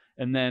call.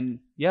 And then,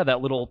 that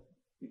little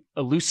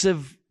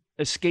elusive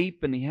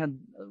escape, and he had,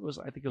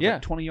 I think it was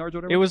like 20 yards or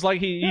whatever. It was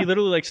like he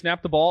literally like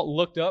snapped the ball,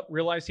 looked up,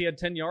 realized he had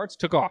 10 yards,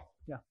 took off.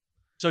 Yeah.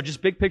 So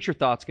just big picture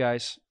thoughts,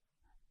 guys.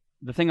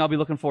 The thing I'll be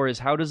looking for is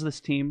how does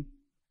this team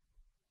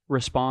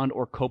respond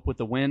or cope with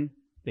the win?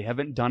 They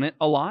haven't done it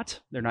a lot.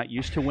 They're not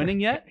used to winning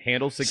yet.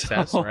 Handle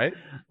success, right?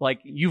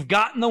 Like, you've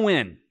gotten the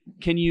win.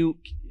 And you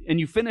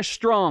finish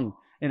strong,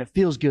 and it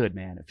feels good,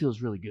 man. It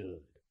feels really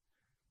good.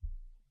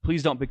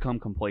 Please don't become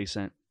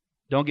complacent.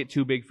 Don't get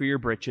too big for your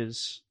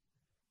britches,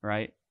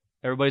 right?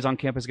 Everybody's on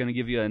campus going to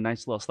give you a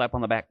nice little slap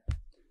on the back.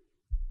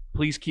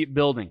 Please keep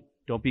building.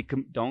 Don't be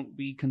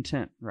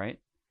content, right?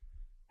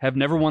 Have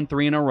never won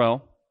 3 in a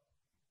row.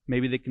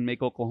 Maybe they can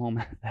make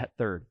Oklahoma that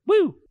third.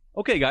 Woo!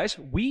 Okay, guys,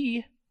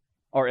 we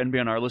are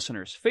NBNR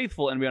listeners,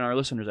 faithful NBNR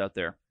listeners out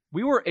there.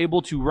 We were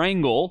able to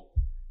wrangle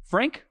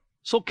Frank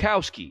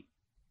Sulkowski,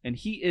 and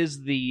he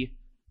is the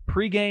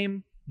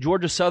pregame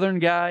Georgia Southern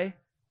guy.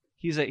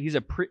 He's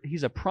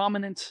a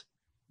prominent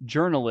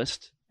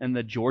journalist in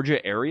the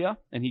Georgia area,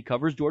 and he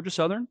covers Georgia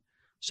Southern.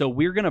 So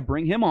we're going to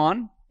bring him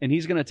on, and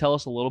he's going to tell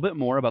us a little bit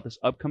more about this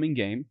upcoming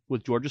game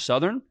with Georgia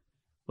Southern.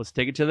 Let's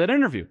take it to that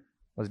interview.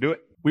 Let's do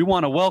it. We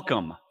want to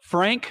welcome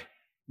Frank,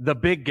 the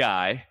big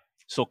guy,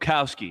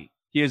 Sulkowski.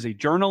 He is a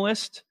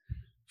journalist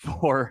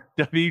for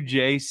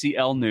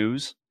WJCL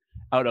News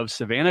out of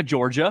Savannah,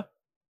 Georgia,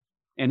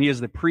 and he is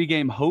the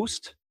pregame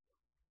host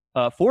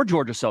for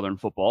Georgia Southern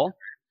football.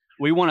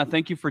 We want to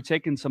thank you for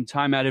taking some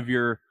time out of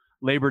your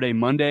Labor Day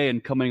Monday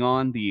and coming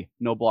on the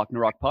No Block, No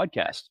Rock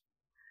podcast.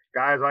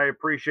 Guys, I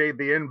appreciate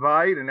the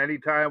invite, and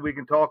anytime we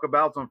can talk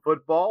about some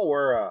football,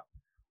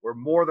 we're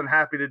more than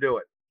happy to do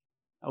it.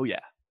 Oh, yeah.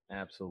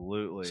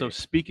 Absolutely. So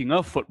speaking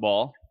of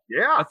football,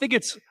 I think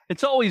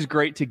it's always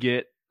great to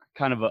get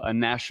kind of a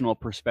national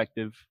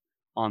perspective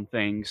on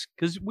things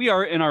because we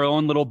are in our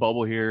own little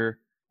bubble here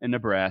in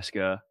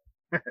Nebraska,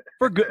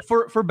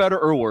 for better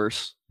or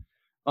worse.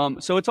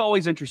 So it's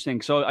always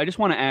interesting. So I just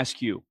want to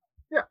ask you,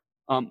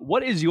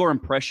 what is your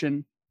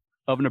impression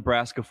of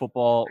Nebraska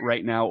football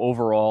right now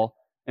overall,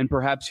 and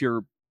perhaps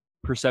your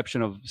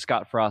perception of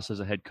Scott Frost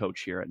as a head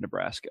coach here at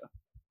Nebraska?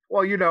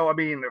 Well,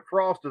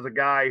 Frost is a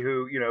guy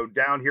who,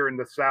 down here in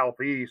the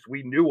Southeast,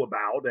 we knew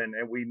about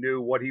and we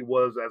knew what he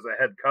was as a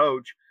head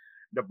coach.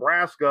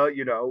 Nebraska,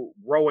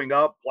 growing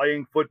up,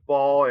 playing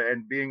football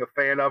and being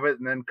a fan of it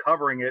and then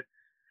covering it,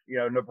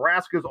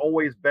 Nebraska's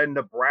always been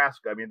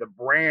Nebraska. I mean, the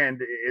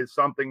brand is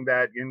something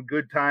that in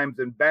good times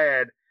and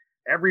bad,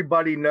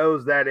 everybody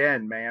knows that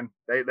end, man.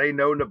 They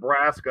know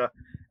Nebraska.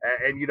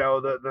 And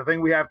the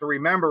thing we have to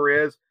remember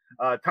is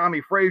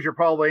Tommy Frazier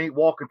probably ain't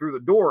walking through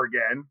the door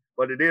again,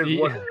 but it is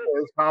what it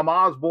is. Tom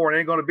Osborne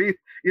ain't going to be,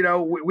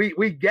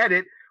 we get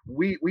it.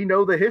 We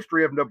know the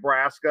history of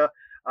Nebraska.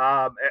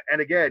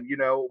 And again,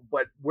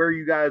 but where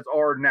you guys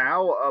are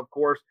now, of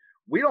course,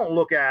 we don't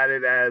look at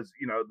it as,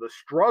 the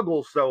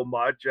struggle so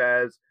much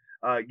as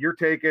you're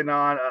taking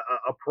on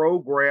a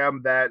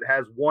program that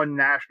has won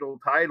national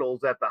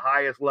titles at the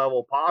highest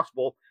level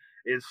possible,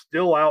 is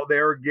still out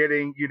there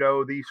getting,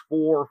 these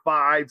 4,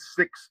 5,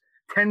 6,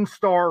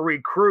 10-star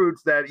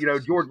recruits that,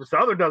 Georgia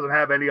Southern doesn't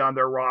have any on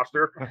their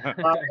roster.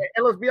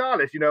 And let's be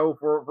honest,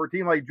 for a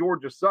team like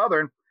Georgia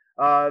Southern,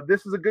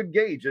 this is a good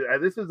gauge.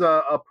 This is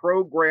a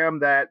program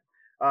that,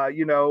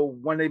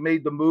 when they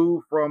made the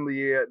move from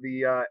the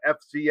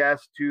FCS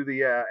to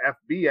the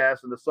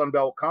FBS and the Sun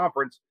Belt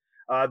Conference,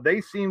 they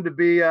seem to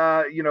be,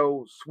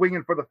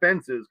 swinging for the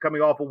fences,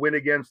 coming off a win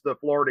against the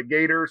Florida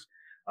Gators.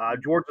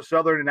 Georgia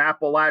Southern and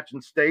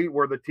Appalachian State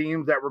were the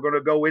teams that were going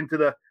to go into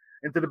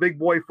the big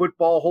boy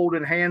football,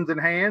 holding hands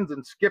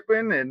and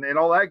skipping and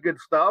all that good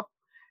stuff.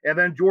 And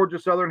then Georgia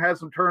Southern had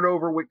some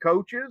turnover with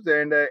coaches,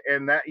 and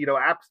that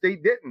App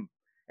State didn't,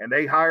 and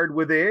they hired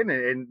within,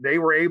 and they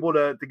were able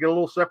to get a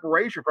little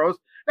separation from us.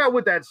 Now,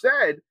 with that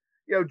said,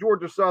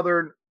 Georgia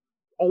Southern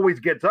always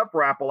gets up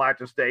for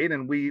Appalachian State,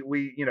 and we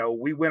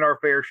win our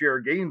fair share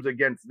of games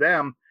against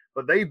them.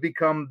 But they've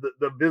become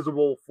the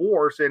visible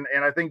force, and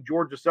I think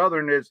Georgia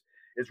Southern is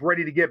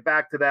ready to get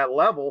back to that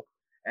level.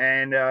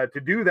 And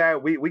to do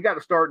that, we got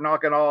to start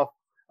knocking off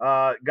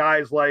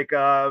guys like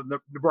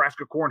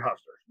Nebraska Cornhuskers.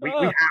 We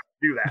have to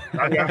do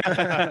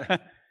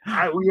that.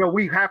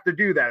 We have to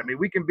do that. I mean,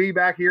 we can be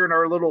back here in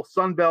our little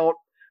Sun Belt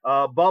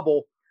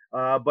bubble,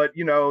 but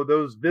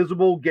those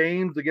visible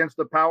games against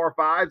the Power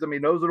Fives, I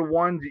mean, those are the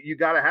ones you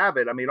got to have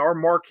it. I mean, our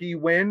marquee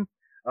win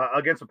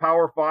against the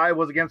Power Five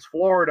was against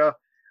Florida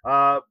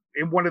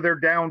in one of their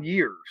down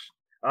years.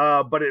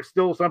 But it's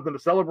still something to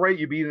celebrate.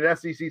 You beat an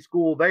SEC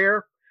school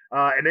there,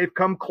 and they've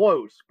come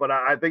close. But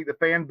I think the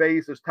fan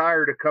base is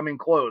tired of coming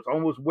close,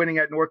 almost winning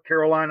at North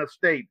Carolina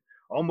State,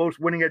 almost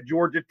winning at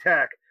Georgia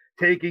Tech,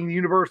 taking the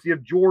University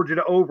of Georgia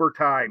to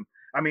overtime.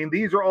 I mean,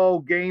 these are all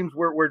games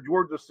where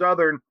Georgia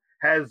Southern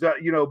has,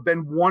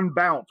 been one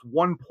bounce,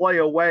 one play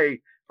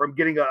away from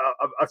getting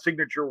a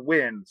signature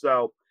win.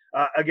 So,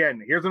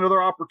 again, here's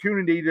another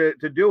opportunity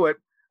to do it.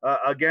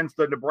 Against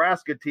the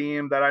Nebraska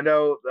team that I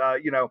know,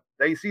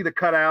 they see the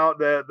cutout,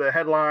 the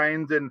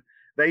headlines, and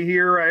they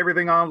hear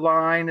everything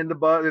online and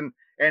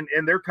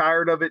and they're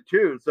tired of it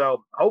too.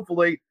 So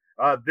hopefully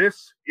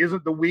this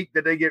isn't the week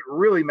that they get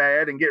really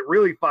mad and get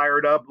really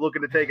fired up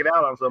looking to take it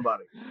out on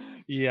somebody.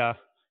 Yeah.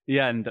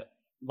 And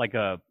like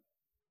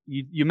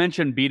you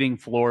mentioned beating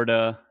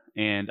Florida,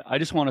 and I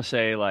just want to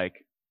say,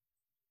 like,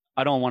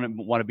 I don't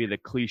want to be the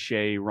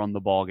cliche run the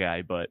ball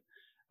guy, but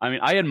I mean,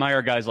 I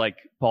admire guys like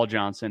Paul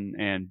Johnson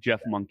and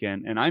Jeff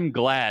Monken, and I'm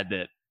glad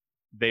that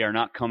they are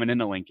not coming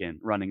into Lincoln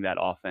running that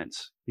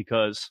offense,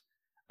 because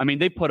I mean,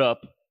 they put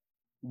up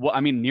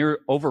near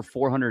over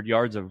 400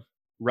 yards of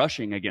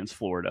rushing against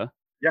Florida.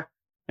 Yeah.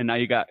 And now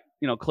you got,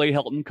 Clay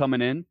Helton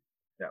coming in.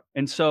 Yeah.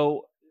 And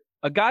so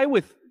a guy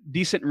with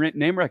decent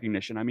name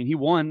recognition. I mean, he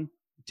won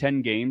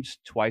 10 games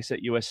twice at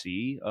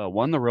USC,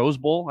 won the Rose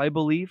Bowl, I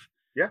believe.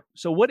 Yeah.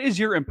 So what is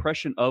your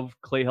impression of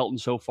Clay Helton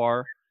so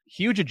far?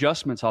 Huge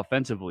adjustments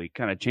offensively,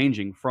 kind of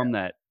changing from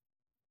that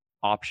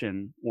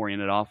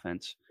option-oriented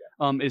offense.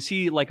 Is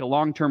he like a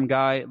long-term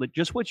guy? Like,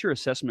 just what's your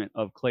assessment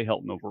of Clay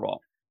Helton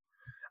overall?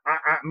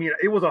 I mean,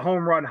 it was a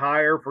home run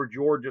hire for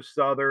Georgia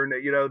Southern.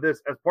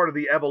 This as part of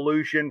the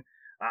evolution.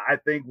 I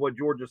think what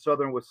Georgia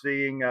Southern was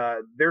seeing,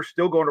 they're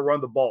still going to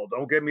run the ball.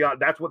 Don't get me on.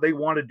 That's what they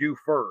want to do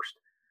first.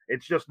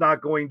 It's just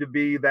not going to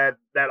be that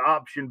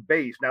option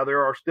base. Now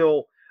there are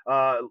still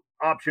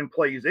option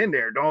plays in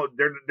there.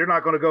 They're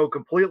not going to go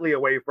completely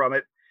away from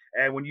it.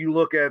 And when you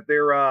look at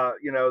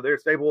their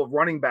stable of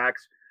running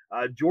backs,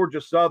 Georgia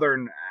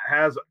Southern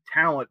has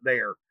talent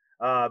there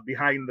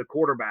behind the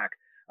quarterback.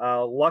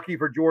 Lucky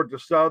for Georgia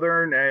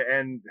Southern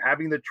and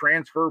having the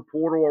transfer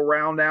portal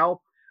around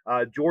now,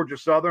 Georgia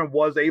Southern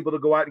was able to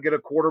go out and get a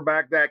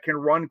quarterback that can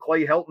run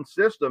Clay Helton's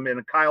system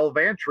in Kyle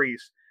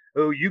Vantrease,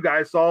 who you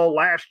guys saw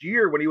last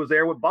year when he was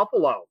there with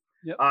Buffalo.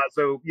 Yep.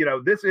 So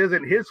this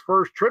isn't his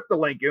first trip to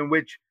Lincoln,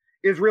 which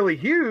is really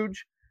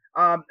huge.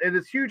 And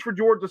it's huge for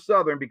Georgia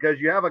Southern because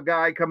you have a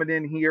guy coming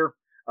in here,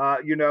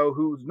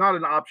 who's not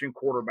an option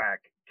quarterback,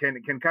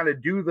 can kind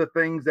of do the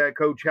things that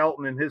Coach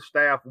Helton and his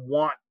staff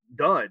want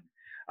done.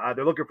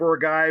 They're looking for a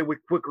guy with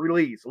quick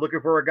release,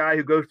 looking for a guy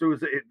who goes through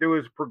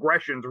his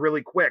progressions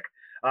really quick,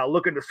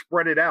 looking to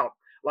spread it out.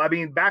 I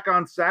mean, back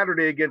on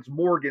Saturday against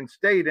Morgan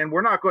State, and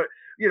we're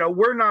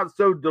not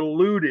so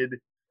deluded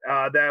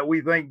that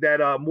we think that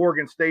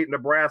Morgan State and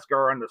Nebraska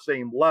are on the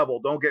same level.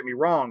 Don't get me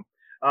wrong.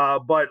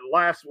 But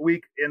last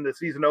week in the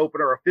season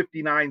opener, a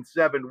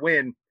 59-7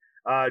 win,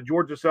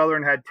 Georgia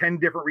Southern had 10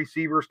 different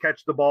receivers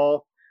catch the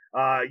ball.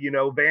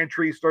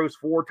 Vantrease throws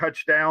 4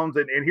 touchdowns.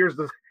 And here's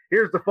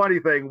the funny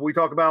thing. We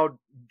talk about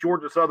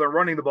Georgia Southern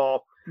running the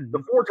ball. Mm-hmm.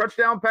 The 4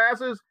 touchdown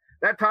passes,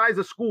 that ties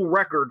a school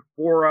record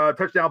for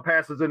touchdown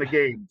passes in a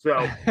game.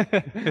 So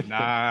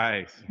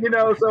nice.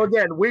 So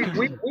again, we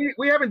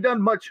haven't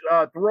done much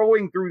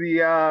throwing through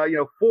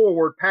the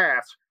forward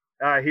pass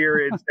here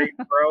in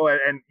Statesboro,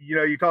 and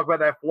you talk about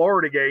that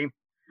Florida game.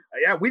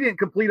 We didn't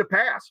complete a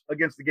pass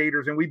against the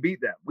Gators, and we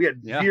beat them. We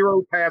had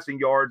 0 passing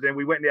yards, and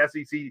we went in the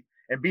SEC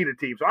and beat a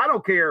team. So I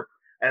don't care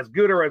as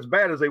good or as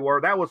bad as they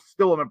were. That was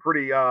still a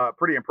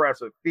pretty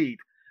impressive feat.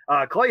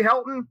 Clay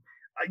Helton,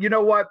 you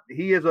know what?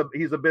 He's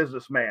a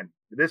businessman.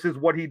 This is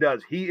what he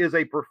does. He is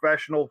a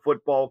professional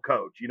football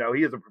coach.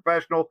 He is a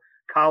professional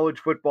college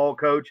football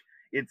coach.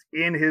 It's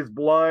in his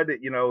blood.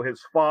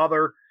 His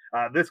father.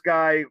 This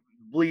guy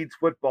bleeds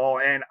football,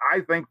 and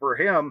I think for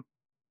him,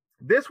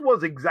 this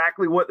was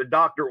exactly what the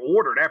doctor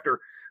ordered after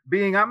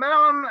being. And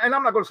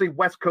I'm not going to say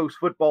West Coast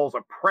football is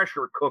a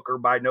pressure cooker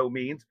by no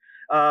means,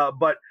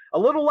 but a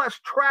little less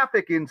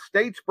traffic in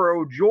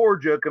Statesboro,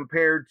 Georgia,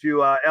 compared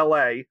to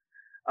L.A.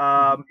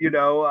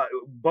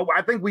 But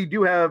I think we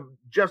do have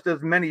just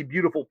as many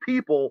beautiful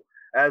people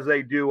as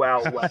they do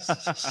out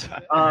west.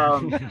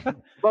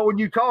 But when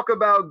you talk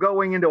about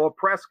going into a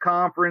press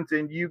conference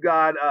and you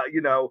got,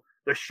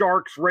 the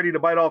sharks ready to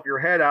bite off your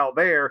head out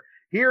there,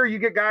 here you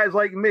get guys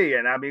like me.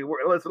 And I mean,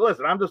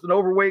 listen, I'm just an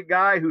overweight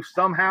guy who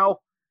somehow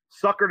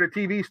suckered a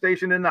TV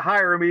station into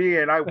hire me,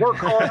 and I work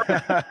hard.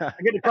 I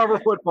get to cover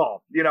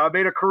football. I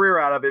made a career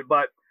out of it.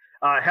 But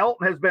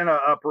Helton has been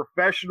a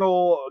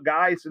professional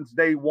guy since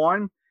day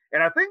one.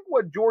 And I think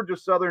what Georgia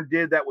Southern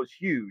did that was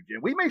huge,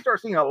 and we may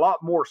start seeing a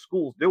lot more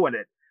schools doing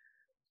it.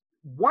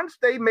 Once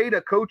they made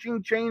a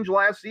coaching change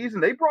last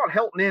season, they brought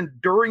Helton in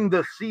during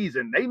the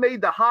season. They made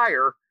the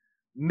hire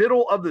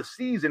middle of the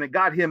season and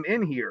got him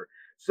in here.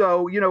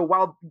 So,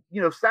 while,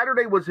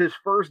 Saturday was his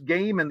first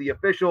game in the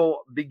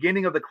official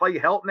beginning of the Clay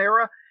Helton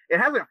era, it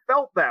hasn't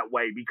felt that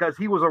way because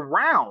he was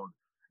around,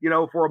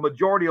 for a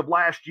majority of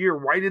last year,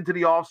 right into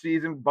the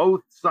offseason,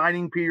 both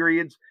signing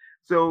periods.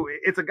 So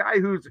it's a guy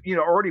who's,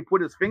 already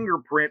put his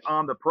fingerprint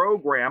on the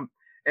program.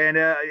 And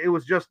it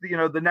was just,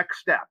 the next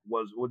step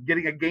was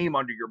getting a game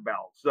under your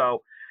belt.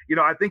 So,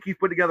 I think he's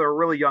put together a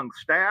really young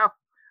staff.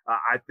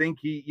 I think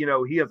he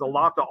has a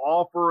lot to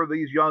offer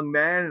these young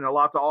men and a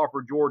lot to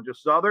offer Georgia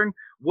Southern.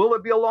 Will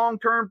it be a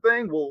long-term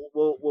thing?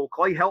 Will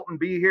Clay Helton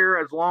be here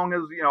as long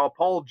as,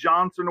 Paul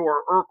Johnson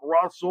or Irk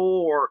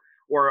Russell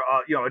or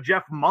a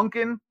Jeff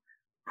Monken?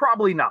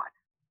 Probably not.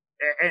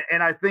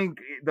 And I think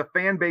the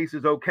fan base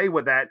is okay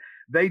with that.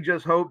 They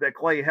just hope that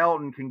Clay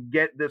Helton can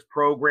get this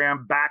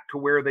program back to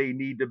where they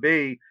need to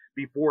be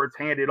before it's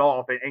handed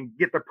off, and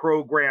get the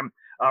program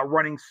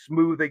running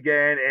smooth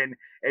again,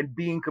 and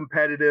being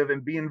competitive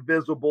and being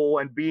visible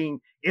and being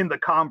in the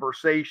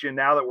conversation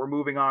now that we're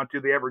moving on to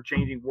the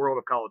ever-changing world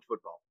of college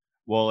football.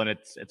 Well, and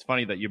it's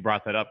funny that you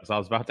brought that up, because I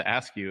was about to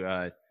ask you,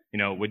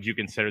 would you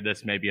consider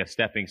this maybe a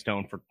stepping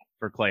stone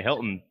for Clay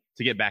Hilton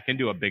to get back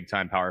into a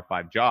big-time Power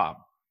 5 job?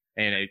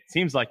 And it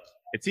seems like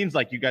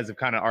you guys have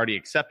kind of already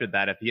accepted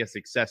that if he has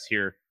success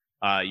here,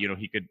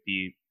 he could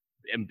be,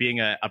 and being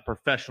a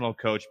professional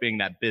coach, being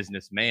that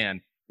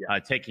businessman,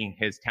 taking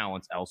his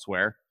talents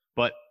elsewhere.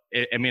 But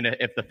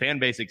if the fan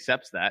base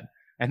accepts that,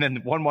 and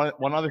then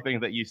one other thing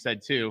that you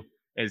said too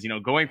is,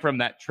 going from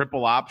that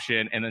triple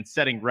option and then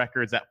setting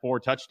records at 4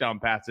 touchdown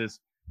passes.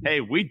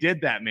 Hey, we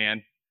did that,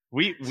 man.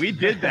 We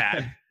did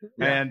that.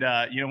 And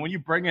when you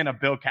bring in a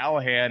Bill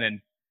Callahan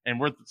and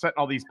we're setting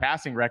all these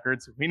passing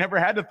records, we never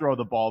had to throw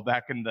the ball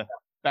back in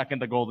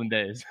the golden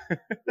days.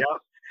 Yeah.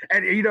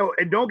 And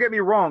and don't get me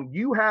wrong,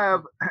 you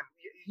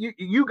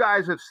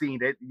guys have seen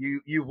it.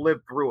 You've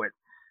lived through it.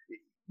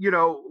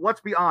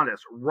 Let's be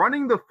honest.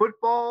 Running the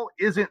football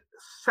isn't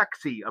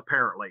sexy,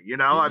 apparently.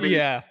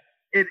 Yeah.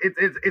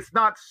 It's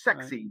not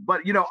sexy,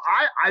 but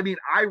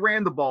I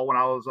ran the ball when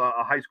I was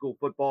a high school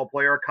football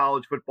player, a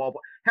college football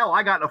player. Hell,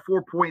 I got in a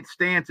 4-point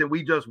stance and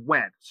we just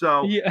went.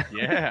 So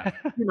yeah.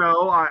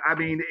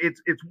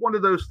 It's one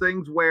of those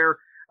things where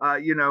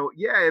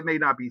it may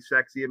not be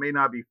sexy, it may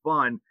not be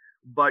fun,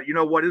 but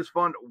what is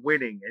fun?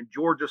 Winning. And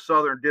Georgia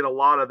Southern did a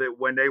lot of it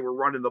when they were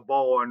running the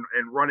ball and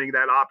running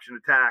that option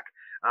attack.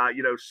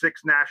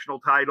 6 national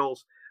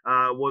titles.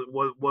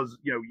 Was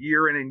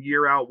year in and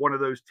year out one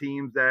of those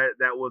teams that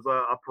was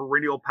a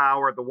perennial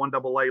power at the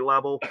 1AA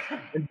level,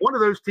 and one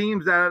of those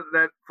teams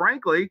that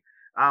frankly,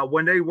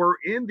 when they were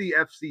in the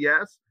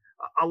FCS,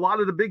 a lot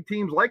of the big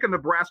teams like a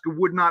Nebraska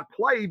would not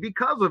play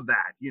because of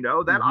that.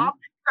 That option,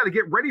 you got to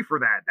get ready for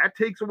that. That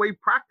takes away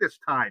practice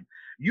time.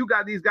 You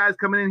got these guys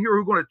coming in here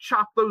who are going to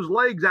chop those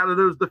legs out of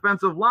those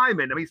defensive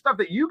linemen. I mean, stuff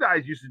that you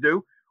guys used to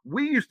do,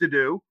 we used to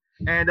do,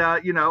 and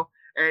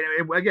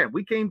And again,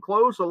 we came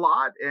close a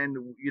lot, and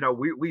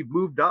we've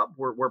moved up.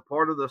 We're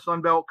part of the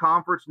Sun Belt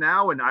Conference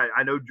now, and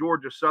I know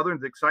Georgia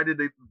Southern's excited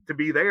to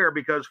be there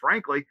because,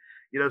 frankly,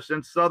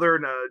 since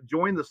Southern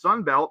joined the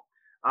Sun Belt,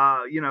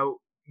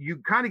 you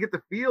kind of get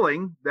the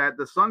feeling that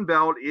the Sun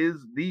Belt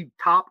is the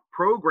top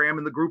program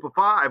in the Group of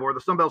 5, or the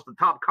Sun Belt's the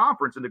top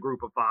conference in the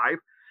Group of 5,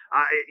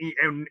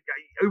 and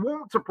it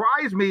won't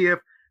surprise me if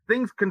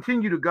things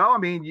continue to go. I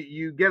mean,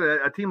 you get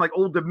a team like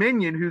Old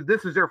Dominion,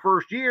 this is their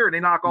first year, and they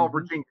knock off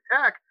Virginia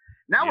Tech.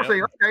 Now we're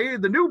saying, okay,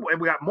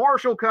 and we got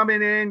Marshall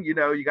coming in. You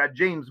got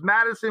James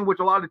Madison, which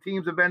a lot of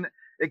teams have been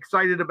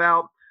excited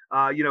about.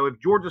 If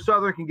Georgia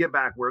Southern can get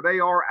back where they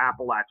are,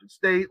 Appalachian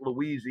State,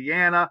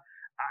 Louisiana.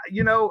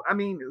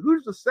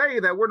 Who's to say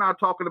that we're not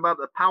talking about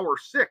the Power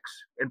 6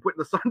 and putting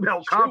the Sun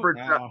Belt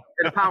Conference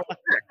in Power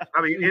 6?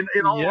 I mean,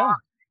 in all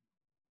honesty.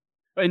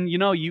 And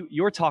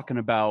you're talking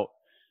about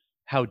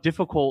how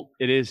difficult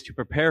it is to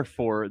prepare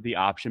for the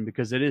option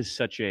because it is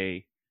such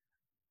a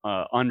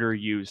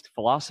underused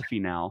philosophy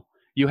now.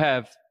 You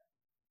have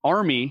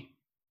Army;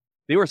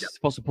 they were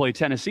supposed to play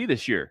Tennessee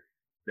this year,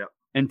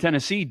 and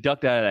Tennessee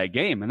ducked out of that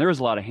game, and there was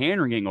a lot of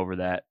hand-wringing over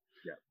that.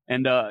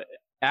 And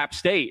App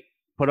State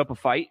put up a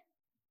fight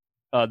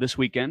this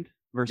weekend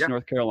versus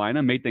North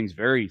Carolina, made things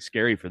very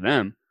scary for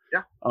them.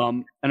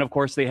 And of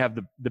course, they have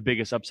the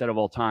biggest upset of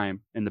all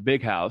time in the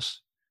Big House.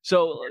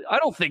 So I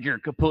don't think you're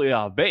completely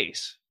off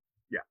base.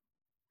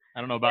 I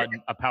don't know about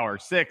a Power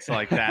 6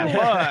 like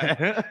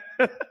that,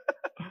 but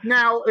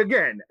now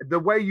again, the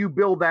way you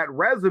build that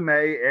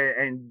resume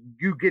and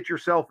you get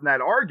yourself in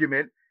that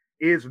argument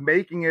is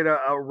making it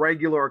a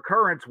regular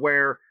occurrence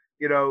where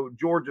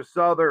Georgia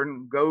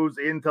Southern goes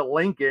into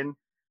Lincoln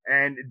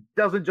and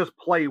doesn't just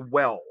play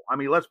well. I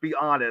mean, let's be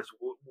honest.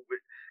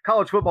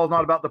 College football is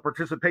not about the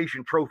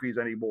participation trophies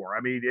anymore.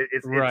 I mean,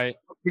 it's what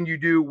can you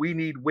do? We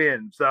need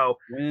wins. So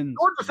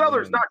Georgia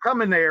Southern's not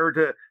coming there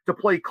to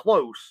play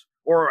close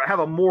or have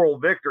a moral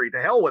victory.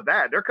 To hell with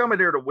that. They're coming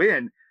there to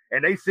win,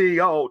 and they see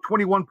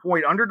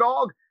 21-point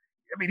underdog.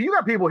 I mean, you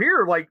got people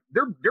here like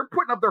they're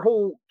putting up their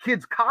whole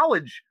kids'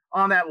 college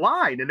on that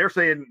line, and they're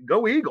saying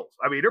go Eagles.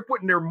 I mean, they're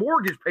putting their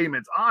mortgage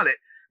payments on it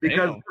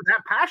because they're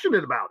that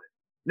passionate about it.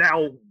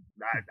 Now,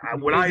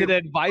 is it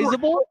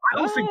advisable? I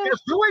don't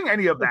suggest doing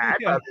any of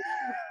that.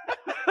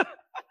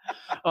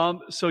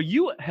 So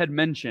you had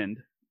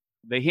mentioned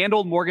they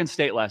handled Morgan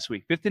State last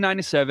week,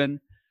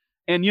 59-7.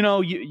 And,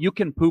 you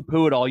can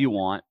poo-poo it all you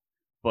want,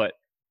 but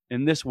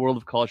in this world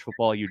of college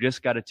football, you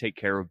just got to take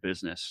care of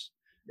business.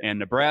 And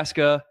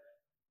Nebraska,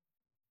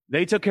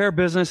 they took care of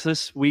business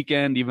this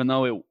weekend, even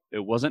though it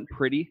wasn't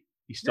pretty.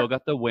 You still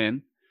got the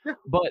win.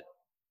 But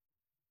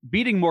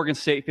beating Morgan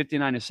State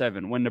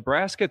 59-7, when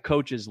Nebraska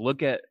coaches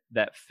look at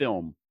that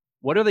film,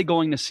 what are they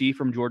going to see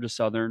from Georgia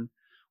Southern?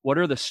 What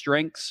are the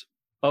strengths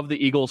of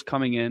the Eagles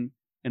coming in,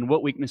 and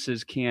what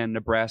weaknesses can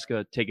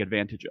Nebraska take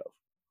advantage of?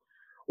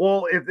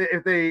 Well,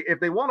 if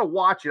they want to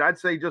watch it, I'd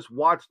say just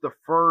watch the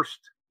first,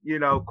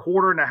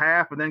 quarter and a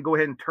half and then go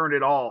ahead and turn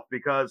it off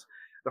because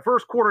the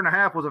first quarter and a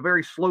half was a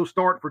very slow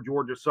start for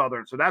Georgia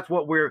Southern. So that's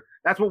what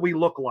we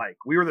look like.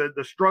 We were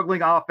the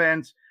struggling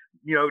offense,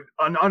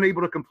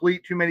 unable to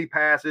complete too many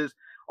passes.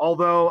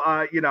 Although,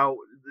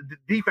 the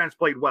defense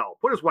played well.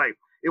 Put it this way,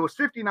 it was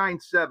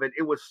 59-7.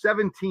 It was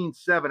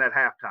 17-7 at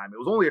halftime. It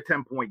was only a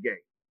 10-point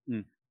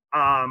game.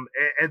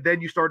 And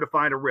then you started to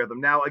find a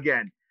rhythm. Now,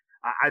 again,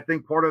 I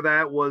think part of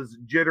that was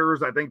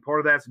jitters. I think part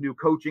of that's new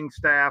coaching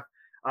staff,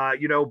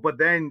 but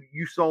then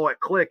you saw it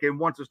click. And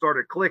once it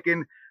started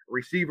clicking,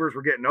 receivers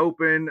were getting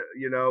open,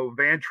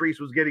 Van Treese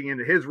was getting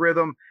into his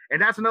rhythm.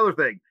 And that's another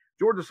thing.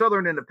 Georgia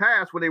Southern in the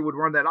past, when they would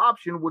run that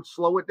option, would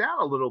slow it down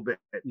a little bit.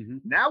 Mm-hmm.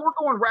 Now we're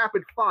going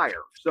rapid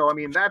fire. So, I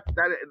mean, that's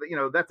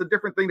a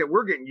different thing that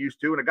we're getting used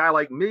to. And a guy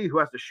like me who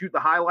has to shoot the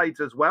highlights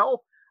as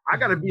well, I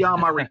got to be on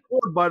my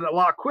record button a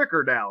lot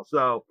quicker now.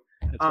 So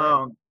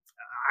right.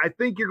 I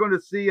think you're going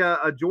to see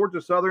a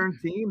Georgia Southern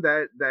team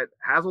that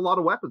has a lot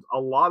of weapons, a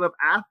lot of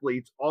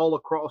athletes all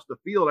across the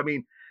field. I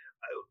mean,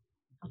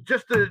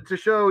 just to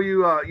show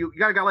you, you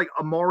got a guy like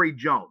Amari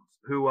Jones,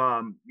 who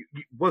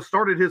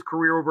started his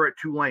career over at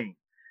Tulane.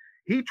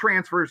 He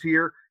transfers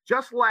here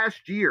just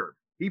last year.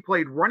 He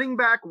played running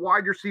back,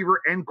 wide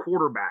receiver, and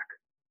quarterback.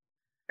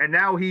 And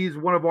now he's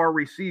one of our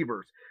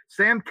receivers.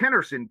 Sam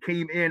Kennerson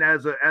came in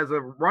as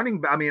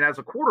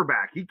a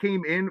quarterback. He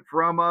came in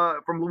from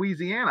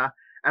Louisiana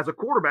as a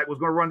quarterback, was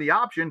going to run the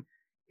option.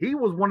 He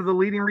was one of the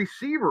leading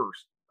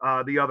receivers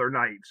the other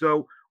night.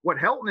 So what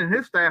Helton and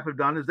his staff have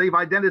done is they've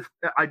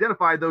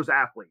identified those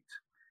athletes.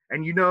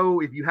 And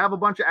if you have a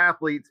bunch of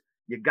athletes,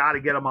 you got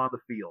to get them on the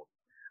field.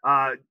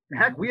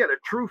 Heck, we had a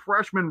true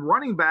freshman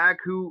running back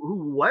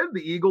who led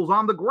the Eagles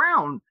on the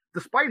ground,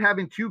 despite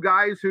having two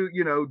guys who,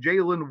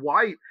 Jalen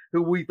White,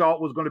 who we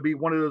thought was going to be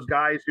one of those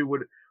guys who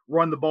would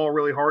run the ball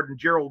really hard, and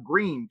Gerald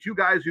Green, two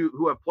guys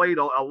who have played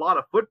a lot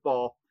of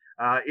football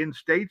in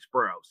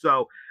Statesboro.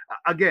 So,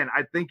 again,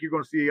 I think you're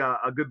going to see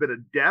a good bit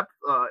of depth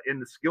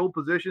in the skill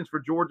positions for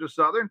Georgia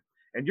Southern,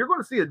 and you're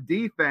going to see a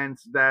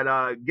defense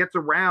that gets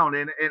around.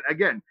 And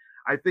again,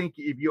 I think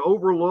if you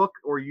overlook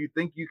or you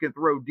think you can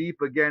throw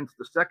deep against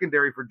the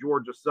secondary for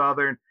Georgia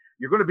Southern,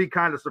 you're going to be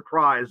kind of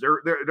surprised.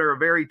 They're a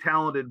very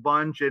talented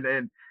bunch. And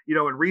in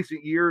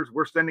recent years,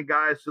 we're sending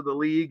guys to the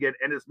league, and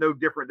it's no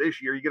different this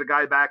year. You get a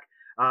guy back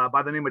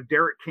by the name of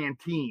Derek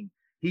Canteen.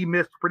 He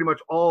missed pretty much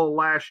all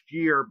last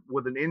year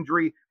with an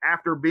injury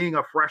after being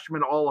a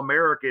freshman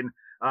All-American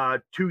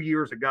 2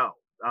 years ago.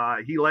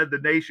 He led the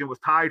nation, was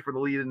tied for the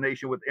lead in the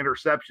nation with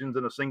interceptions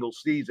in a single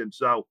season.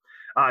 So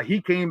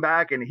he came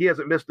back, and he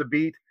hasn't missed a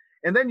beat.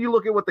 And then you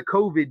look at what the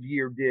COVID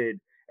year did,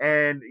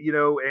 and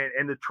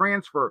and the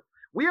transfer.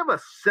 We have a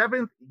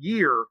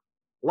 7th-year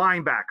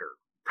linebacker,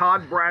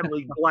 Todd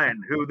Bradley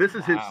Glenn, who this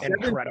is his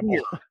 7th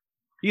year.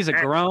 He's a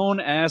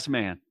grown-ass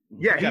man.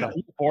 Yeah, he got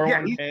a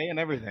 401k and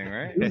everything,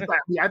 right?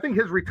 I think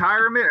his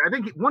retirement. I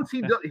think once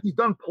he's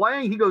done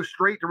playing, he goes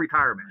straight to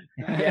retirement.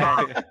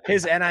 Yeah,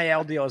 his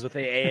NIL deal is with the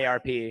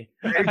AARP.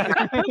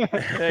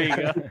 There you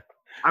go.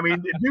 I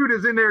mean, the dude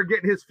is in there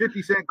getting his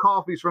 50-cent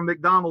coffees from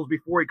McDonald's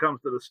before he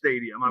comes to the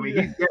stadium. I mean,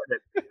 he's getting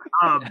it.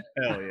 Hell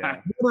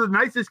yeah. One of the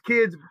nicest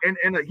kids,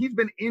 and he's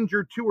been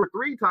injured 2 or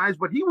 3 times,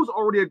 but he was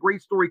already a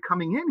great story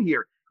coming in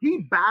here. He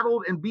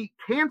battled and beat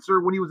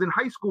cancer when he was in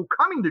high school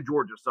coming to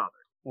Georgia Southern.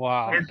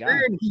 Wow. And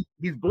then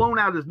he's blown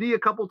out his knee a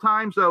couple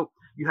times. So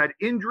you had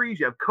injuries,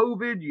 you have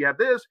COVID, you have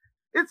this.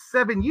 It's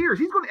 7 years.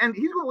 He's going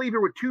to leave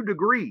here with 2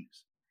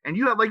 degrees. And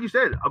you have, like you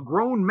said, a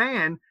grown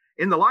man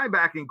in the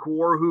linebacking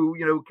core who,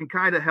 can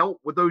kind of help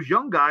with those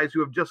young guys who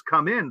have just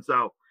come in.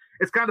 So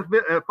it's kind of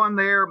fun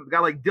there. A guy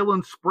like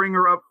Dylan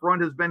Springer up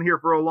front has been here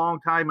for a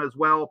long time as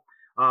well.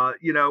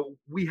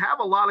 We have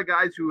a lot of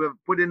guys who have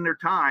put in their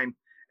time,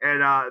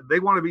 and they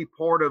want to be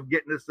part of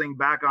getting this thing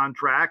back on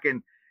track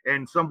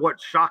and somewhat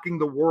shocking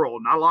the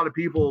world. Not a lot of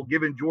people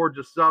giving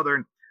Georgia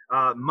Southern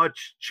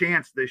much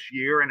chance this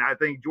year, and I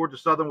think Georgia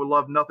Southern would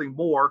love nothing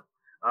more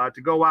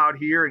to go out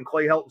here in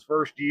Clay Helton's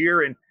first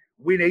year and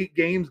win 8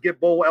 games, get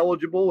bowl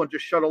eligible, and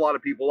just shut a lot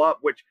of people up,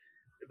 which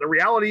the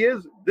reality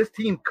is this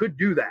team could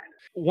do that.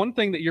 One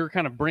thing that you're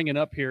kind of bringing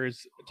up here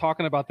is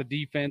talking about the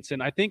defense,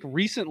 and I think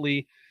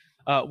recently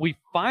we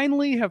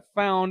finally have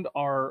found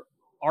our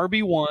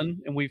RB1,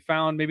 and we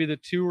found maybe the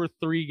 2 or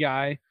 3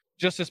 guy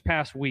just this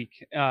past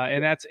week,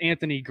 and that's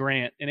Anthony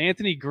Grant. And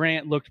Anthony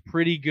Grant looked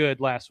pretty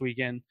good last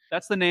weekend.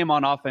 That's the name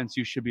on offense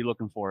you should be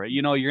looking for.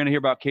 You're going to hear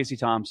about Casey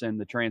Thompson,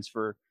 the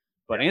transfer,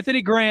 but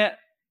Anthony Grant,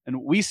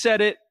 and we said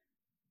it,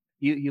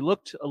 he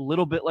looked a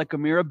little bit like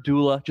Amir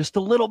Abdullah, just a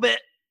little bit.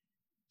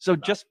 So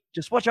just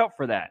watch out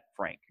for that,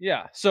 Frank.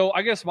 Yeah. So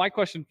I guess my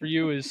question for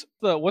you is,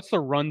 what's the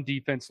run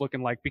defense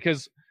looking like?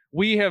 Because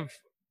we have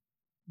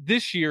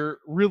this year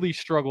really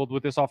struggled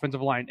with this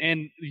offensive line,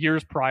 and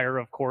years prior,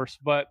 of course.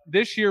 But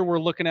this year we're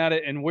looking at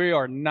it, and we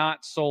are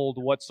not sold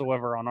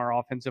whatsoever on our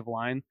offensive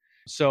line.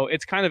 So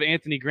it's kind of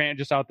Anthony Grant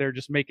just out there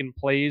just making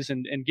plays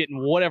and getting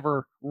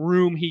whatever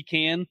room he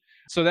can.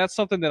 So that's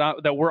something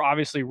that we're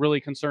obviously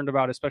really concerned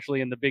about, especially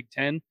in the Big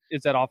Ten,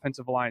 is that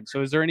offensive line.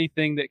 So is there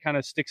anything that kind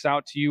of sticks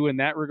out to you in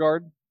that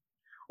regard?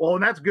 Well,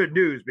 and that's good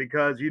news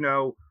because,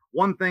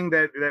 one thing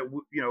that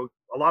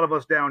a lot of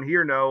us down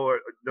here know are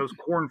those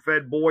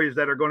corn-fed boys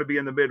that are going to be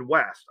in the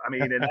Midwest. I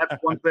mean, and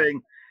that's one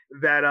thing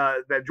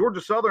that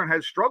Georgia Southern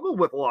has struggled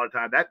with a lot of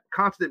time. That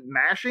constant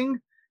mashing,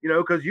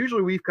 because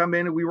usually we've come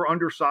in and we were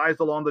undersized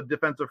along the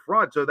defensive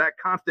front. So that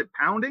constant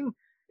pounding,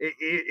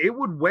 it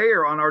would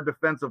wear on our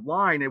defensive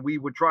line, and we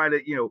would try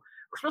to,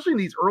 especially in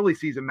these early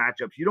season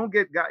matchups, you don't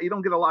get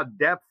a lot of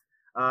depth.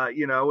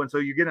 And so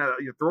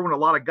you're throwing a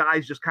lot of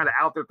guys just kind of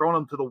out there, throwing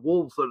them to the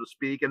wolves, so to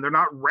speak, and they're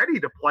not ready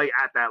to play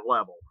at that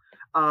level.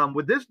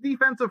 With this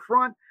defensive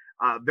front,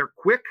 they're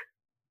quick,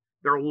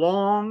 they're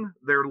long,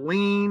 they're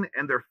lean,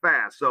 and they're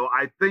fast. So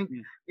I think,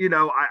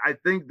 I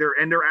think they're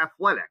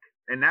athletic,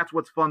 and that's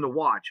what's fun to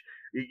watch.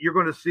 You're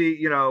going to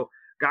see,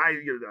 guys,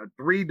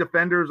 3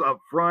 defenders up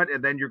front,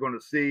 and then you're going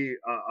to see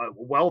a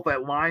wealth at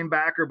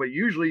linebacker, but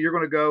usually you're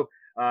going to go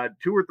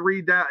 2 or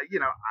 3 down.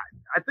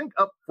 I think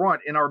up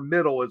front in our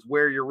middle is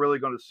where you're really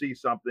going to see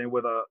something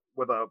with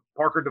a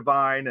Parker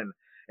Devine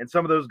and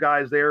some of those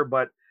guys there.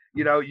 But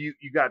you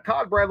got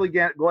Todd Bradley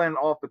Glenn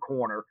off the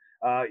corner.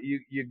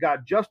 You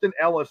got Justin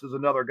Ellis is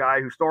another guy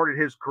who started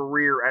his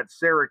career at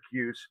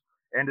Syracuse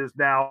and is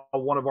now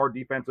one of our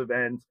defensive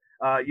ends.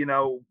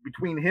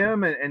 Between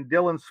him and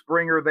Dylan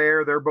Springer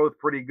there, they're both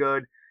pretty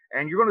good.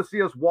 And you're going to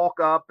see us walk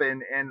up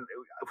and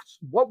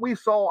what we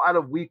saw out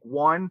of week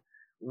 1.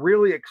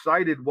 Really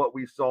excited what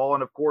we saw.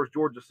 And of course,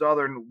 Georgia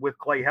Southern with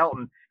Clay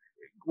Helton.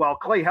 While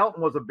Clay Helton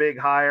was a big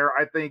hire,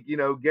 I think,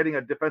 getting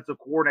a defensive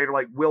coordinator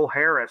like Will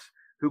Harris,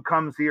 who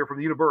comes here from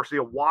the University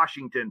of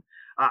Washington,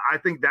 I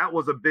think that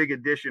was a big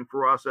addition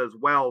for us as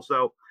well.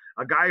 So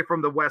a guy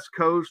from the West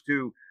Coast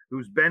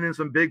who's been in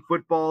some big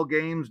football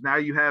games. Now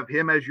you have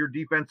him as your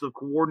defensive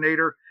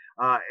coordinator.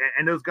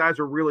 And those guys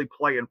are really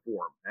playing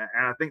for him.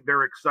 And I think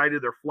they're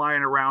excited. They're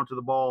flying around to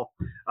the ball.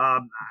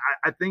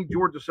 I think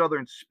Georgia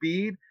Southern's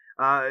speed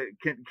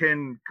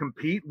can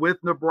compete with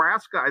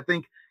Nebraska. I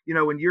think,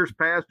 in years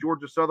past,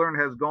 Georgia Southern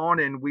has gone,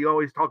 and we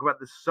always talk about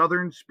the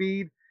Southern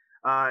speed.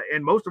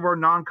 And most of our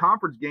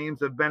non-conference games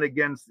have been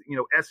against,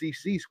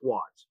 SEC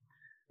squads.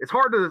 It's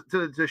hard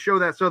to show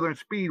that Southern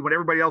speed when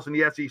everybody else in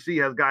the SEC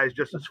has guys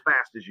just as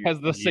fast as you.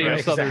 Has the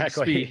same Southern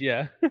speed,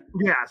 yeah.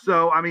 Yeah,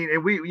 so, I mean,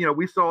 and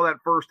we saw that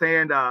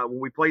firsthand when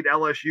we played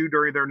LSU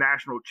during their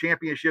national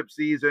championship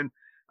season.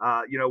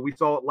 We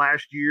saw it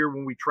last year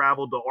when we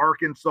traveled to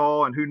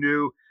Arkansas, and who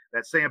knew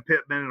that Sam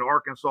Pittman in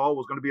Arkansas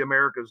was going to be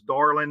America's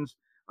darlings.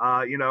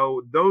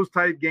 Those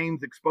type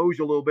games expose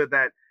you a little bit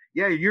that,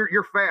 yeah,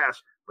 you're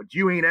fast, but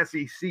you ain't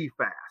SEC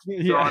fast.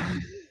 Yeah.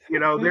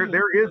 So,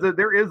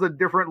 there is a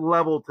different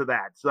level to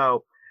that.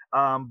 So,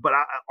 but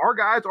our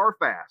guys are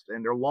fast,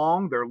 and they're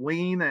long, they're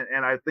lean,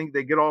 and I think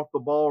they get off the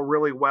ball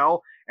really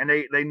well, and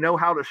they know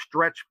how to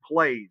stretch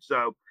plays.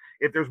 So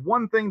if there's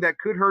one thing that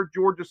could hurt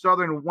Georgia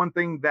Southern, one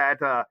thing that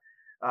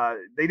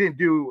they didn't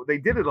do, they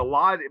did it a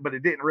lot, but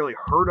it didn't really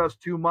hurt us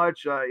too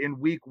much in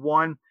week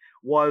 1,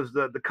 was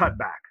the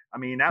cutback. I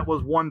mean, that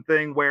was one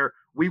thing where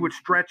we would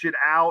stretch it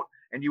out,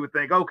 and you would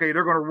think, okay,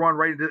 they're going to run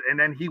right into it, and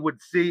then he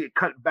would see it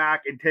cut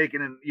back and take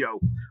it in,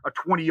 a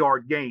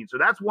 20-yard gain. So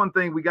that's one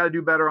thing we got to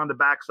do better on the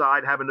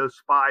backside, having those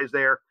spies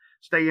there,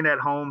 staying at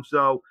home.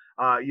 So,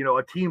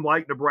 a team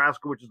like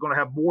Nebraska, which is going to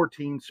have more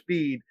team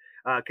speed,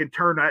 can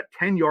turn that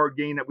 10-yard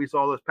gain that we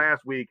saw this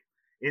past week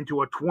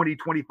into a 20,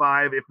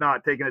 25, if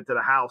not taking it to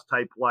the house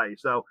type play.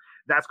 So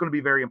that's going to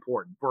be very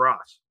important for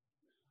us.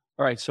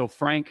 All right. So,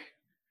 Frank,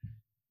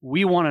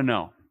 we want to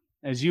know,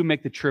 as you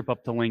make the trip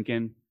up to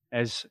Lincoln,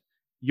 as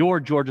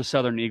your Georgia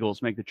Southern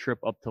Eagles make the trip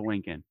up to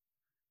Lincoln,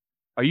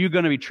 are you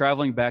going to be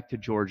traveling back to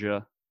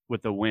Georgia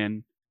with a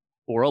win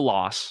or a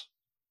loss?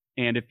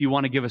 And if you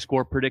want to give a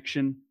score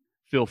prediction,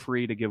 feel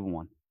free to give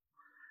one.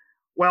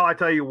 Well, I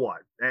tell you what,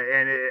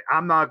 and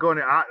I'm not going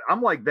to,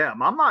 I'm like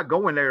them. I'm not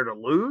going there to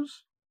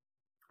lose.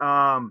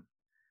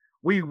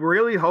 We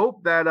really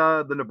hope that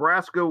the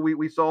Nebraska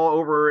we saw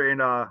over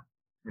in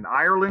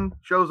Ireland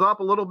shows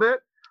up a little bit.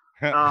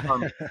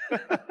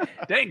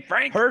 Dang,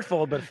 Frank.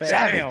 Hurtful, but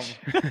fair.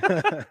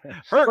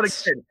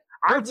 Hurts.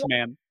 Hurts,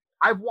 man.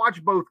 I've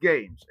watched both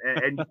games,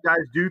 and you guys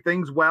do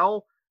things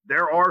well.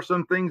 There are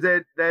some things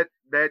that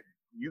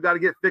you got to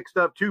get fixed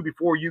up too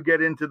before you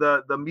get into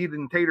the meat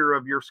and tater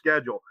of your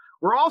schedule.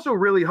 We're also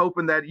really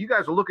hoping that you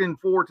guys are looking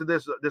forward to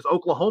this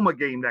Oklahoma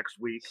game next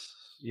week.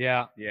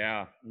 Yeah.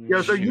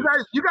 So you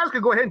guys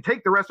can go ahead and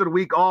take the rest of the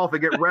week off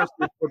and get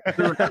rested.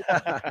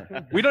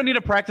 We don't need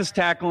to practice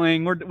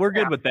tackling. We're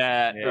good with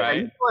that. Yeah, right?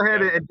 you go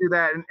ahead and do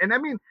that. And I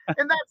mean,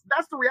 and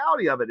that's the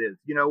reality of it is,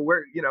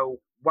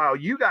 while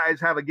you guys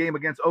have a game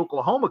against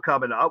Oklahoma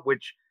coming up,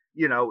 which,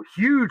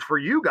 huge for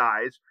you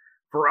guys,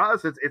 for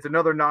us, it's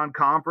another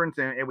non-conference,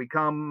 and we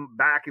come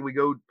back and we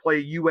go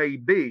play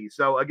UAB.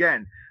 So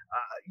again,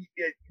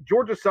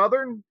 Georgia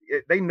Southern,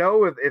 they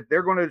know if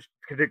they're going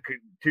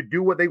to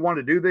do what they want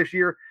to do this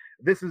year,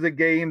 this is a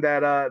game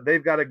that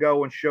they've got to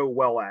go and show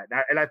well at.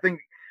 And I think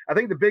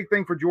the big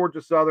thing for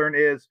Georgia Southern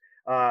is,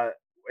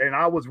 and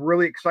I was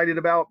really excited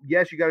about,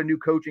 yes, you got a new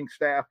coaching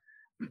staff.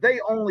 They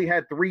only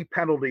had 3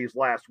 penalties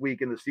last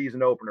week in the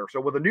season opener. So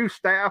with a new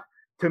staff,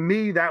 to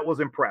me, that was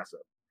impressive.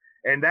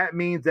 And that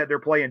means that they're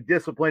playing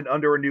disciplined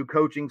under a new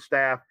coaching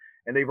staff,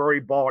 and they've already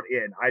bought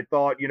in. I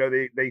thought,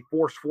 they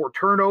forced 4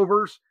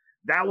 turnovers.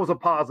 That was a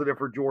positive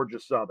for Georgia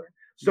Southern.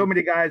 So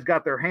many guys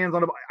got their hands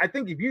on it. I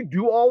think if you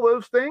do all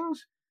those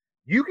things,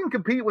 you can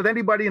compete with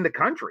anybody in the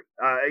country,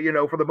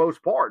 for the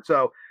most part.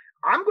 So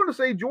I'm going to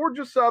say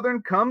Georgia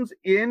Southern comes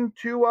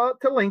into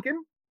to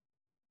Lincoln,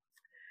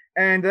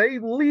 and they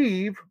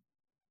leave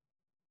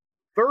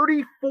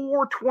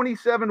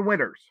 34-27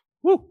 winners.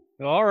 Woo.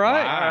 All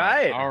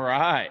right. Wow. All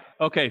right.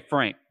 Okay,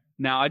 Frank.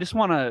 Now,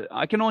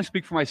 I can only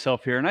speak for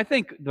myself here, and I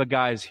think the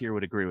guys here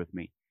would agree with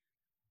me.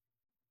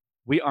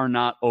 We are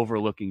not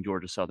overlooking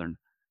Georgia Southern.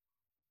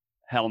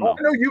 Hell no.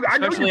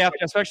 Especially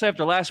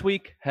after last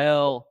week,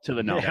 hell to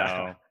the no.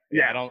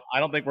 Yeah, I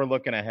don't think we're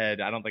looking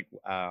ahead. I don't think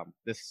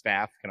this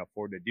staff can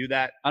afford to do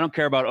that. I don't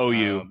care about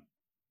OU.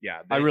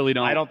 I really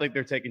don't. I don't think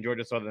they're taking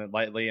Georgia Southern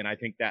lightly, and I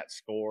think that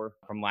score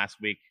from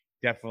last week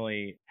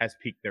definitely has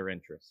piqued their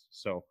interest.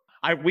 So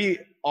we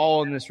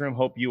all in this room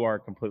hope you are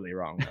completely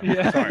wrong.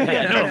 Yeah. Sorry.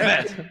 No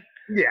offense.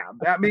 Yeah,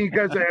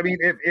 because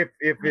if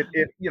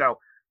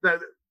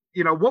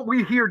what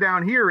we hear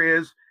down here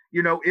is,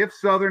 if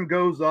Southern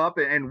goes up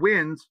and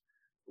wins,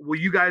 will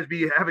you guys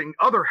be having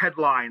other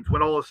headlines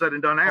when all is said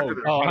and done after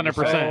this?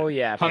 100%. Oh,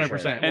 yeah.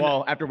 100%. Sure.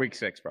 Well, after week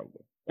 6,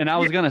 probably. And I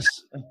was going to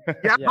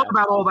Yeah, talk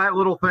about all that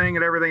little thing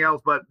and everything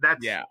else, but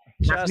that's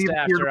Just neither here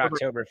after nor there.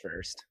 October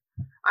 1st.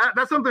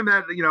 That's something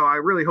that I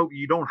really hope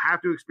you don't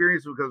have to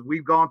experience, because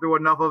we've gone through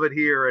enough of it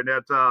here, and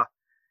that's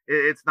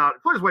it's not.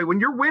 Put it this way: when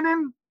you're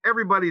winning,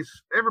 everybody's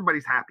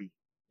happy.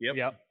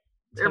 Yep.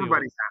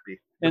 Everybody's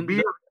happy. And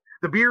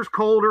the beer's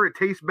colder; it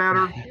tastes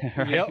better.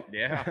 Yep.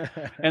 Yeah.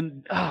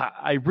 And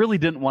I really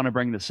didn't want to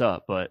bring this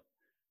up, but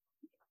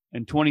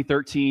in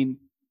 2013,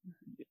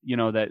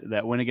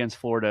 that win against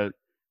Florida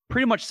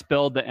pretty much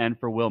spelled the end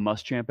for Will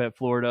Muschamp at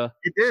Florida.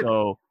 It did.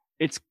 So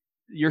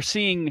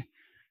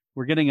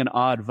we're getting an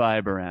odd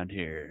vibe around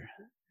here.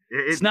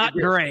 It's not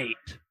great.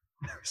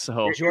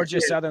 So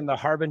Georgia Southern, the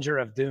harbinger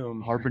of doom.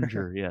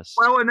 Harbinger, yes.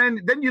 Well,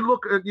 and then you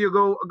look, you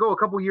go a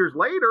couple years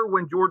later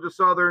when Georgia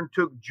Southern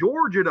took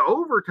Georgia to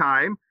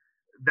overtime.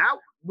 That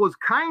was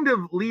kind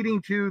of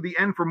leading to the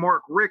end for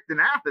Mark Richt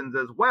in Athens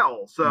as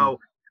well. So,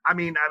 I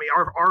mean,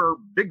 our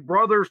big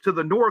brothers to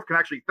the north can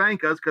actually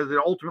thank us, because it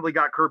ultimately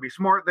got Kirby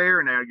Smart there,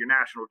 and now you're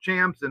national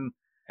champs, and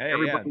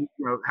everybody,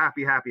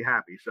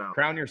 happy. So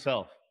Crown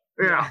yourself.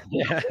 Yeah.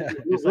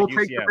 We'll like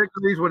take the UCF.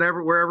 victories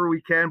wherever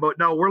we can. But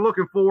no, we're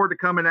looking forward to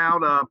coming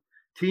out.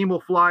 Team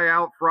will fly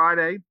out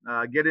Friday,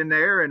 get in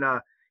there, and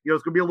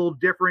it's going to be a little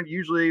different.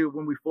 Usually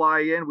when we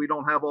fly in, we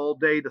don't have all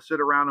day to sit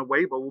around and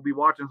wait, but we'll be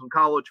watching some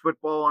college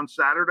football on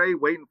Saturday,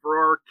 waiting for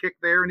our kick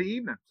there in the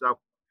evening. So,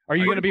 Are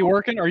you going to be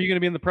working? Are you going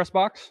to be in the press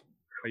box?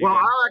 well,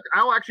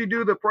 I'll actually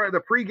do the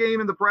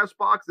pregame in the press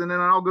box, and then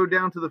I'll go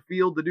down to the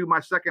field to do my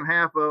second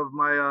half of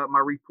my my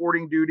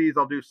reporting duties.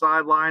 I'll do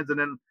sidelines, and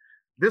then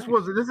this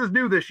is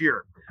new this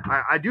year.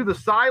 I do the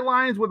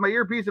sidelines with my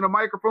earpiece and a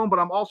microphone, but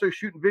I'm also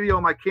shooting video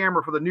on my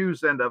camera for the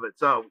news end of it.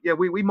 So yeah,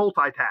 we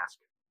multitask.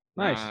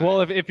 Nice.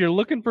 Well, if you're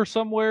looking for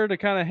somewhere to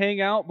kind of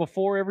hang out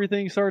before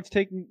everything starts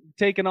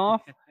taking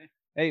off,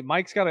 hey,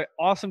 Mike's got an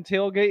awesome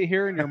tailgate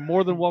here, and you're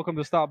more than welcome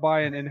to stop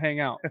by and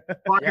hang out.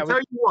 Well, I can tell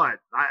you what,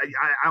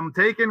 I'm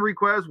taking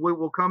requests.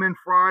 We'll come in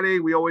Friday.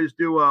 We always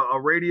do a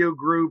radio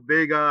group,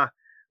 big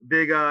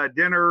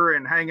dinner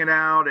and hanging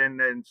out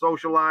and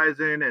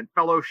socializing and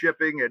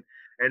fellowshipping,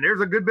 and there's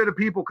a good bit of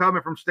people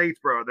coming from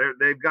Statesboro.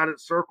 They've got it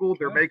circled.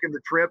 They're making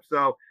the trip,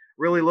 so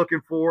really looking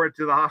forward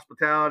to the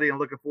hospitality and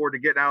looking forward to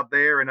getting out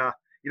there and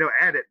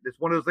at it. It's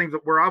one of those things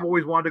where I've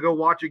always wanted to go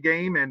watch a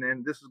game,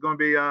 and this is going to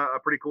be a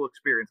pretty cool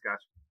experience, guys.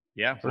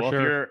 Yeah, For well,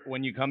 sure.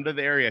 when you come to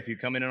the area, if you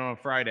come in on a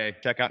Friday,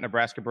 check out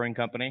Nebraska Brewing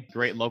Company.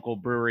 Great local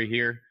brewery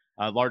here,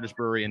 largest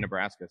brewery in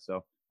Nebraska.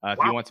 So if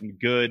you want some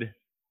good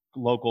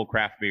local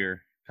craft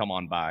beer, come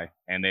on by,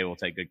 and they will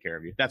take good care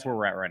of you. That's where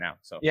we're at right now.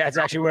 So Yeah, it's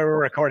actually where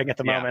we're recording at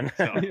the moment.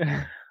 So,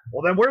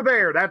 Well, then we're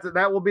there.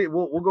 That will be.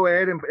 We'll go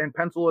ahead and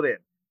pencil it in.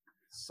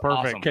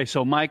 Perfect. awesome. Okay,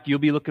 so Mike, you'll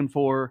be looking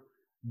for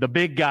the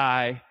big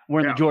guy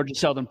wearing the Georgia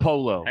Southern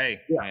polo. Hey,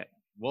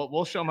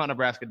 we'll show them how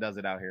Nebraska does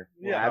it out here.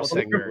 We'll We're take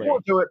looking care of it.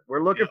 forward to it.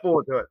 We're looking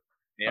forward to it.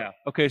 Yeah.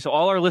 Okay, so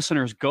all our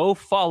listeners, go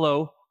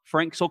follow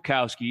Frank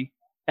Sulkowski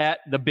at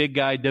the Big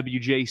Guy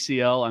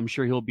WJCL. I'm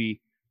sure he'll be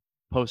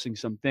posting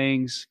some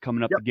things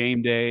coming up to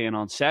game day and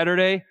on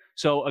Saturday.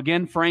 So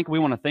again, Frank, we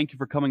want to thank you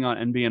for coming on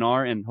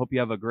NBNR and hope you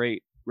have a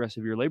great rest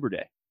of your Labor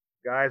Day.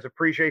 Guys,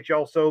 appreciate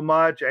y'all so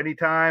much.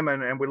 Anytime,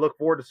 and we look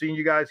forward to seeing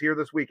you guys here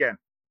this weekend.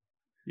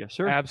 Yes,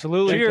 sir.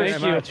 Absolutely. Cheers.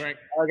 Thank you. That's right.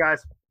 All right,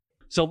 guys.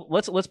 So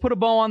let's put a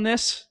bow on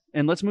this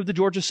and let's move to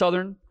Georgia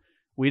Southern.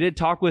 We did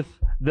talk with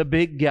the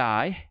big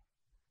guy,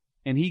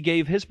 and he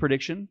gave his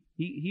prediction.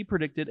 He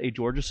predicted a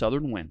Georgia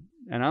Southern win.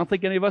 And I don't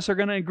think any of us are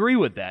going to agree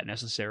with that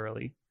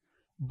necessarily.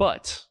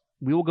 But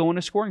we will go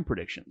into scoring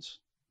predictions.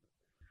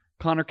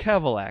 Connor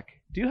Kavalak,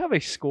 do you have a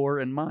score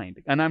in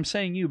mind? And I'm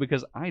saying you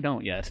because I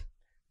don't yet.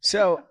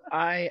 So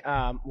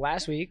I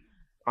last week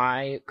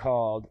I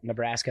called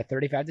Nebraska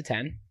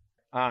 35-10.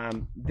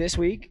 This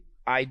week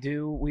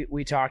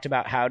We talked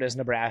about how does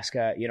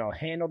Nebraska,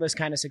 handle this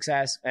kind of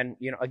success. And,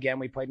 again,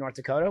 we played North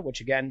Dakota,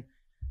 which, again,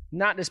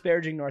 not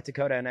disparaging North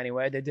Dakota in any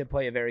way. They did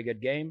play a very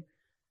good game.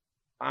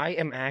 I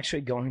am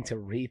actually going to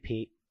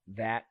repeat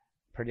that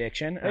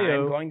prediction.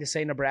 I'm going to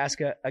say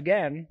Nebraska,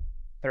 again,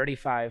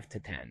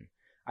 35-10.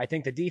 I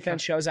think the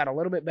defense shows out a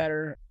little bit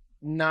better.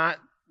 Not,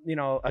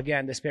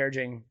 again,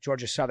 disparaging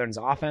Georgia Southern's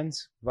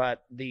offense,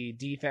 but the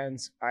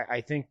defense,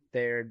 I think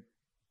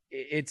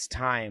it's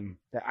time.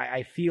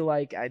 I feel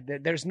like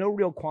there's no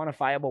real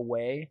quantifiable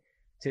way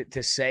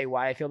to say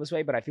why I feel this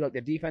way, but I feel like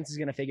the defense is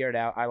going to figure it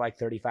out. I like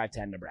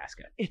 35-10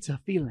 Nebraska. It's a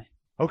feeling.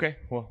 Okay,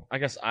 well, I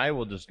guess I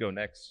will just go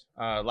next.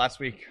 Last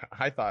week,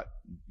 I thought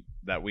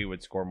that we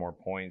would score more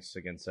points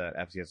against an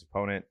FCS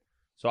opponent,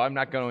 so I'm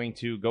not going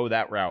to go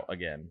that route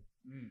again.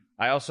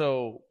 I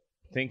also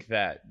think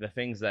that the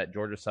things that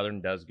Georgia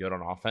Southern does good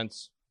on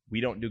offense, we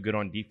don't do good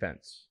on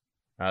defense.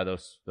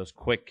 Those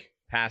quick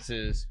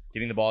passes,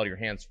 getting the ball to your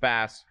hands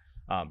fast,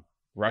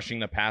 rushing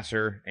the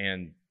passer,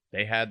 and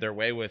they had their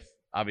way with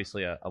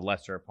obviously a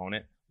lesser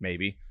opponent,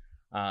 maybe.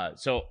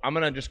 So I'm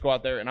going to just go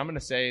out there, and I'm going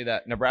to say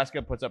that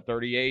Nebraska puts up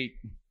 38,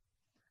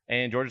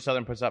 and Georgia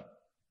Southern puts up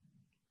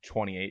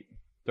 28.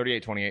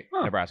 38-28,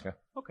 Nebraska.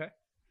 Okay.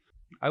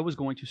 I was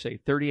going to say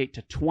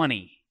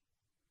 38-20.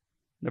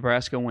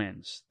 Nebraska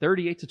wins.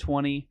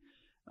 38-20.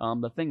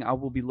 The thing I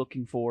will be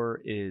looking for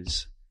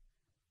is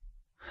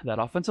that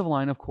offensive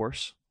line, of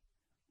course.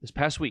 This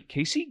past week,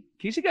 Casey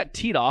got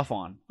teed off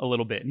on a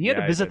little bit, and he had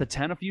to visit the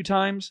 10 a few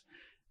times.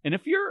 And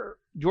if you're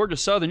Georgia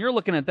Southern, you're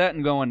looking at that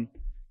and going,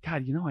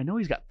 God, I know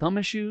he's got thumb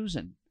issues,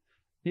 and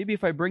maybe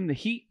if I bring the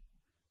heat,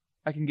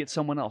 I can get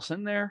someone else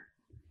in there.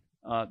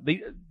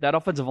 That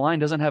offensive line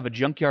doesn't have a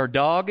junkyard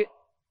dog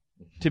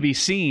to be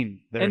seen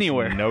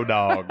anywhere. There's no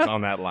dogs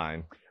on that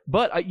line.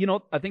 But,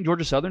 I think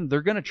Georgia Southern,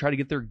 they're going to try to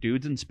get their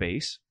dudes in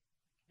space,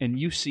 and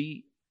you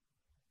see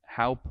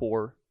how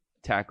poor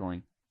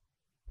tackling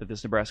that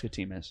this Nebraska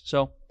team is.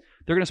 So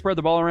they're going to spread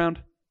the ball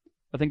around.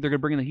 I think they're going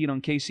to bring in the heat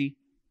on Casey.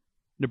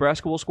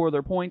 Nebraska will score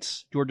their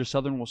points. Georgia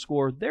Southern will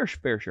score their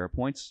fair share of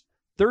points.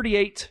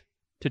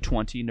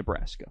 38-20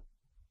 Nebraska.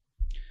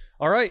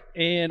 All right,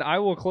 and I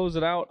will close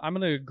it out. I'm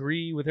going to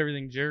agree with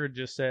everything Jared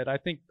just said. I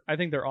think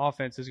their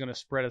offense is going to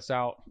spread us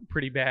out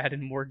pretty bad,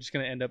 and we're just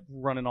going to end up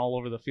running all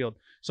over the field.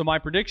 So my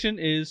prediction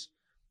is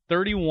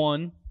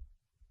 31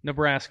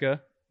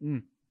 Nebraska,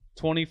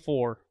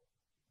 24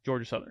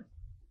 Georgia Southern.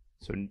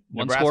 So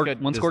one Nebraska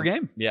score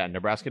game. Yeah,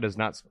 Nebraska does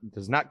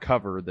not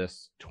cover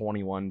this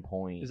 21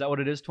 point. Is that what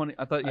it is? 20?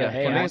 I thought. Yeah, I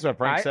think that's what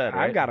Frank said.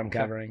 Right? I've got them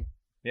covering.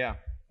 Yeah.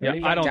 Yeah,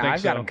 I don't think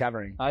I've got so. them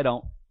covering. I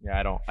don't. Yeah,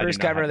 I don't.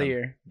 First cover of the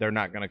year. They're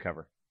not going to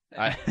cover.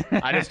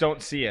 I just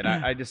don't see it.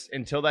 I just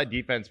until that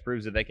defense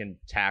proves that they can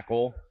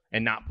tackle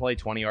and not play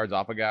 20 yards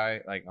off a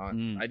guy.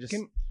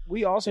 Can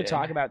we also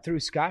talk about through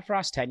Scott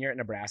Frost's tenure at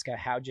Nebraska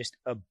how just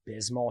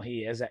abysmal he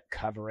is at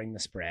covering the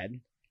spread?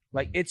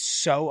 Like, it's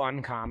so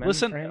uncommon.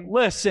 for him.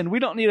 Listen. We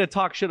don't need to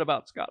talk shit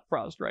about Scott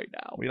Frost right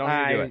now. We don't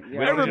need to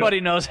do it. Everybody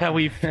knows how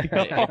we feel.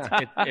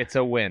 It's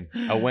a win.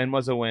 A win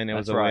was a win. It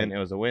was a win. It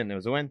was a win. It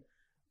was a win.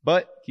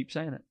 But keep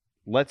saying it.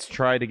 Let's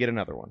try to get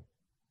another one.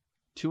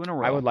 2 in a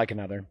row. I would like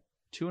another.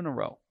 2 in a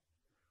row.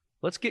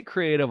 Let's get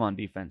creative on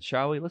defense,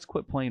 shall we? Let's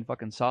quit playing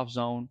fucking soft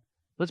zone.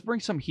 Let's bring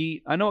some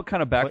heat. I know it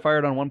kind of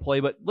backfired on one play,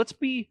 but let's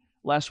be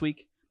last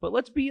week. But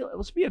let's be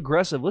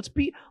aggressive. Let's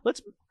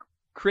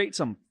create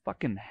some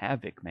fucking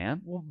havoc,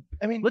 man. Well,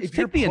 I mean, let's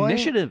take the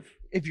initiative.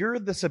 If you're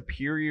the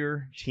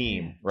superior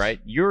team, right?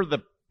 You're the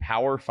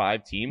Power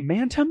 5 team.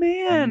 Man to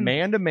man.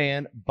 Man to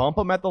man. Bump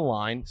them at the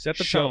line. Set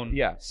the tone.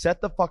 Yeah,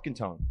 set the fucking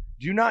tone.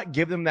 Do not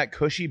give them that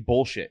cushy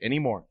bullshit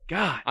anymore.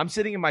 God. I'm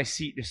sitting in my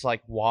seat just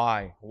like,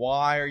 why?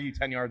 Why are you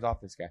 10 yards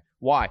off this guy?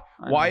 Why?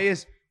 Why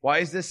is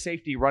this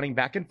safety running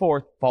back and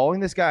forth, following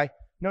this guy?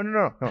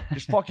 No.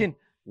 Just fucking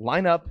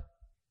line up,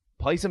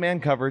 play some man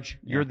coverage.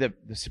 Yeah. You're the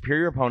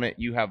superior opponent.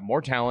 You have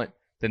more talent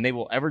than they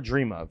will ever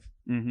dream of.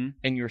 Mm-hmm.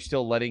 And you're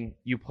still letting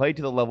you play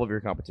to the level of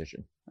your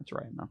competition. That's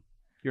right. No,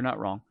 you're not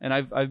wrong. And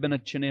I've been a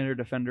chin-eater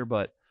defender,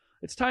 but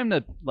it's time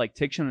to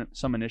take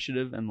some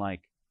initiative and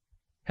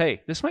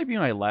hey, this might be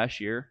my last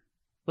year.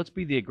 Let's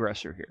be the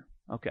aggressor here.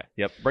 Okay.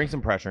 Yep. Bring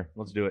some pressure.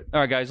 Let's do it. All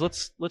right, guys.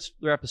 Let's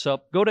wrap this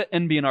up. Go to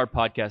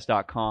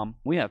nbnrpodcast.com.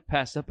 We have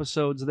past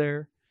episodes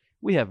there.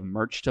 We have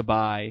merch to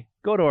buy.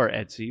 Go to our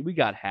Etsy. We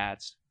got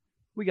hats.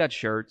 We got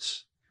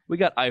shirts. We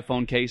got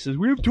iPhone cases.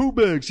 We have tote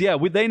bags. Yeah,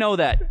 they know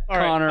that. All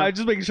Connor. right. I'm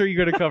just making sure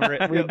you're going to cover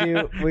it.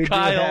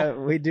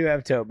 We do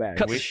have tote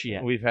bags.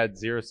 We've had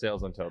 0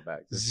 sales on tote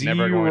bags. It's Zero.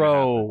 Never going to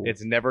happen.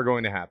 It's never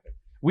going to happen.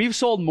 We've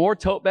sold more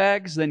tote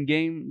bags than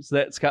games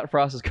that Scott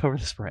Frost has covered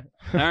the spread.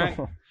 All right.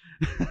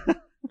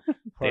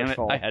 Damn it.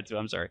 I had to.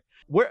 I'm sorry.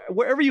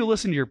 Wherever you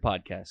listen to your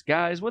podcast,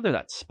 guys, whether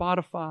that's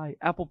Spotify,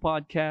 Apple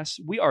Podcasts,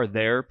 we are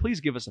there.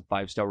 Please give us a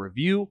 5-star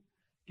review.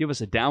 Give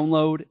us a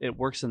download. It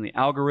works in the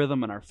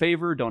algorithm in our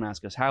favor. Don't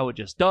ask us how. It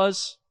just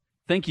does.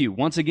 Thank you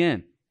once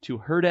again to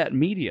Herd at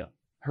Media,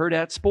 Herd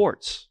at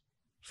Sports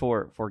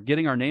for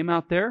getting our name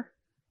out there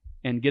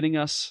and getting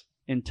us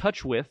in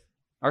touch with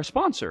our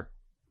sponsor,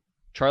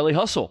 Charlie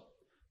Hustle.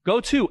 go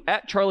to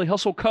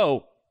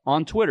 @CharlieHustleCo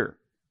on Twitter.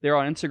 They're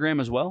on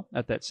Instagram as well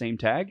at that same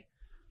tag.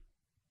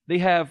 They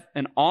have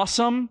an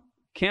awesome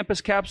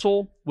campus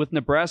capsule with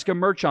Nebraska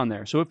merch on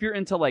there. So if you're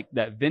into like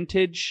that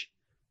vintage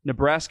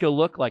Nebraska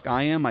look like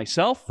I am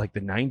myself. Like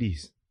the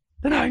 90s.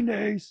 The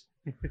 90s.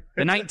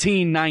 The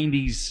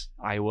 1990s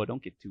Iowa.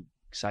 Don't get too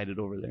excited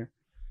over there.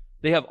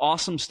 They have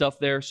awesome stuff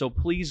there. So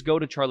please go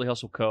to Charlie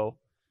Hustle Co.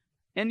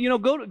 And,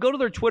 go to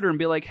their Twitter and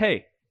be like,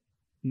 hey,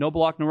 No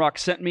Block, No Rock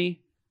sent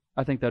me.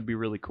 I think that'd be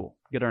really cool.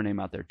 Get our name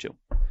out there too.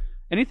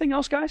 Anything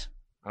else, guys?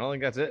 I don't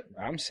think that's it.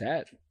 I'm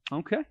set.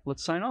 Okay,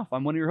 let's sign off.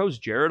 I'm one of your hosts,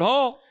 Jared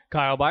Hall.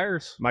 Kyle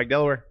Byers. Mike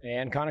Delaware.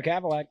 And Connor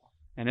Kavalak.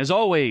 And as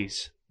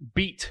always,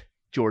 beat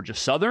Georgia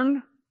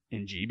Southern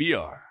in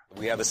GBR.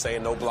 We have a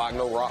saying, no block,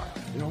 no rock.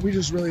 We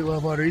just really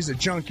love Otter. He's a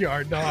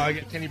junkyard dog.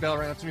 Kenny Bell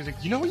ran up to me and was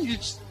like, you know what you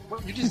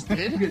just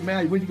did? Get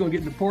mad. When you gonna get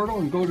in the portal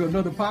and go to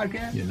another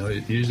podcast?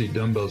 Usually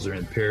dumbbells are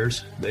in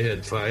pairs. They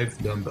had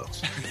 5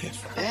 dumbbells.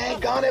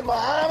 Daggone it,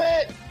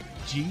 Muhammad!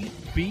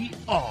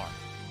 GBR.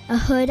 A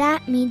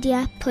Huda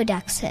Media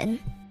Production.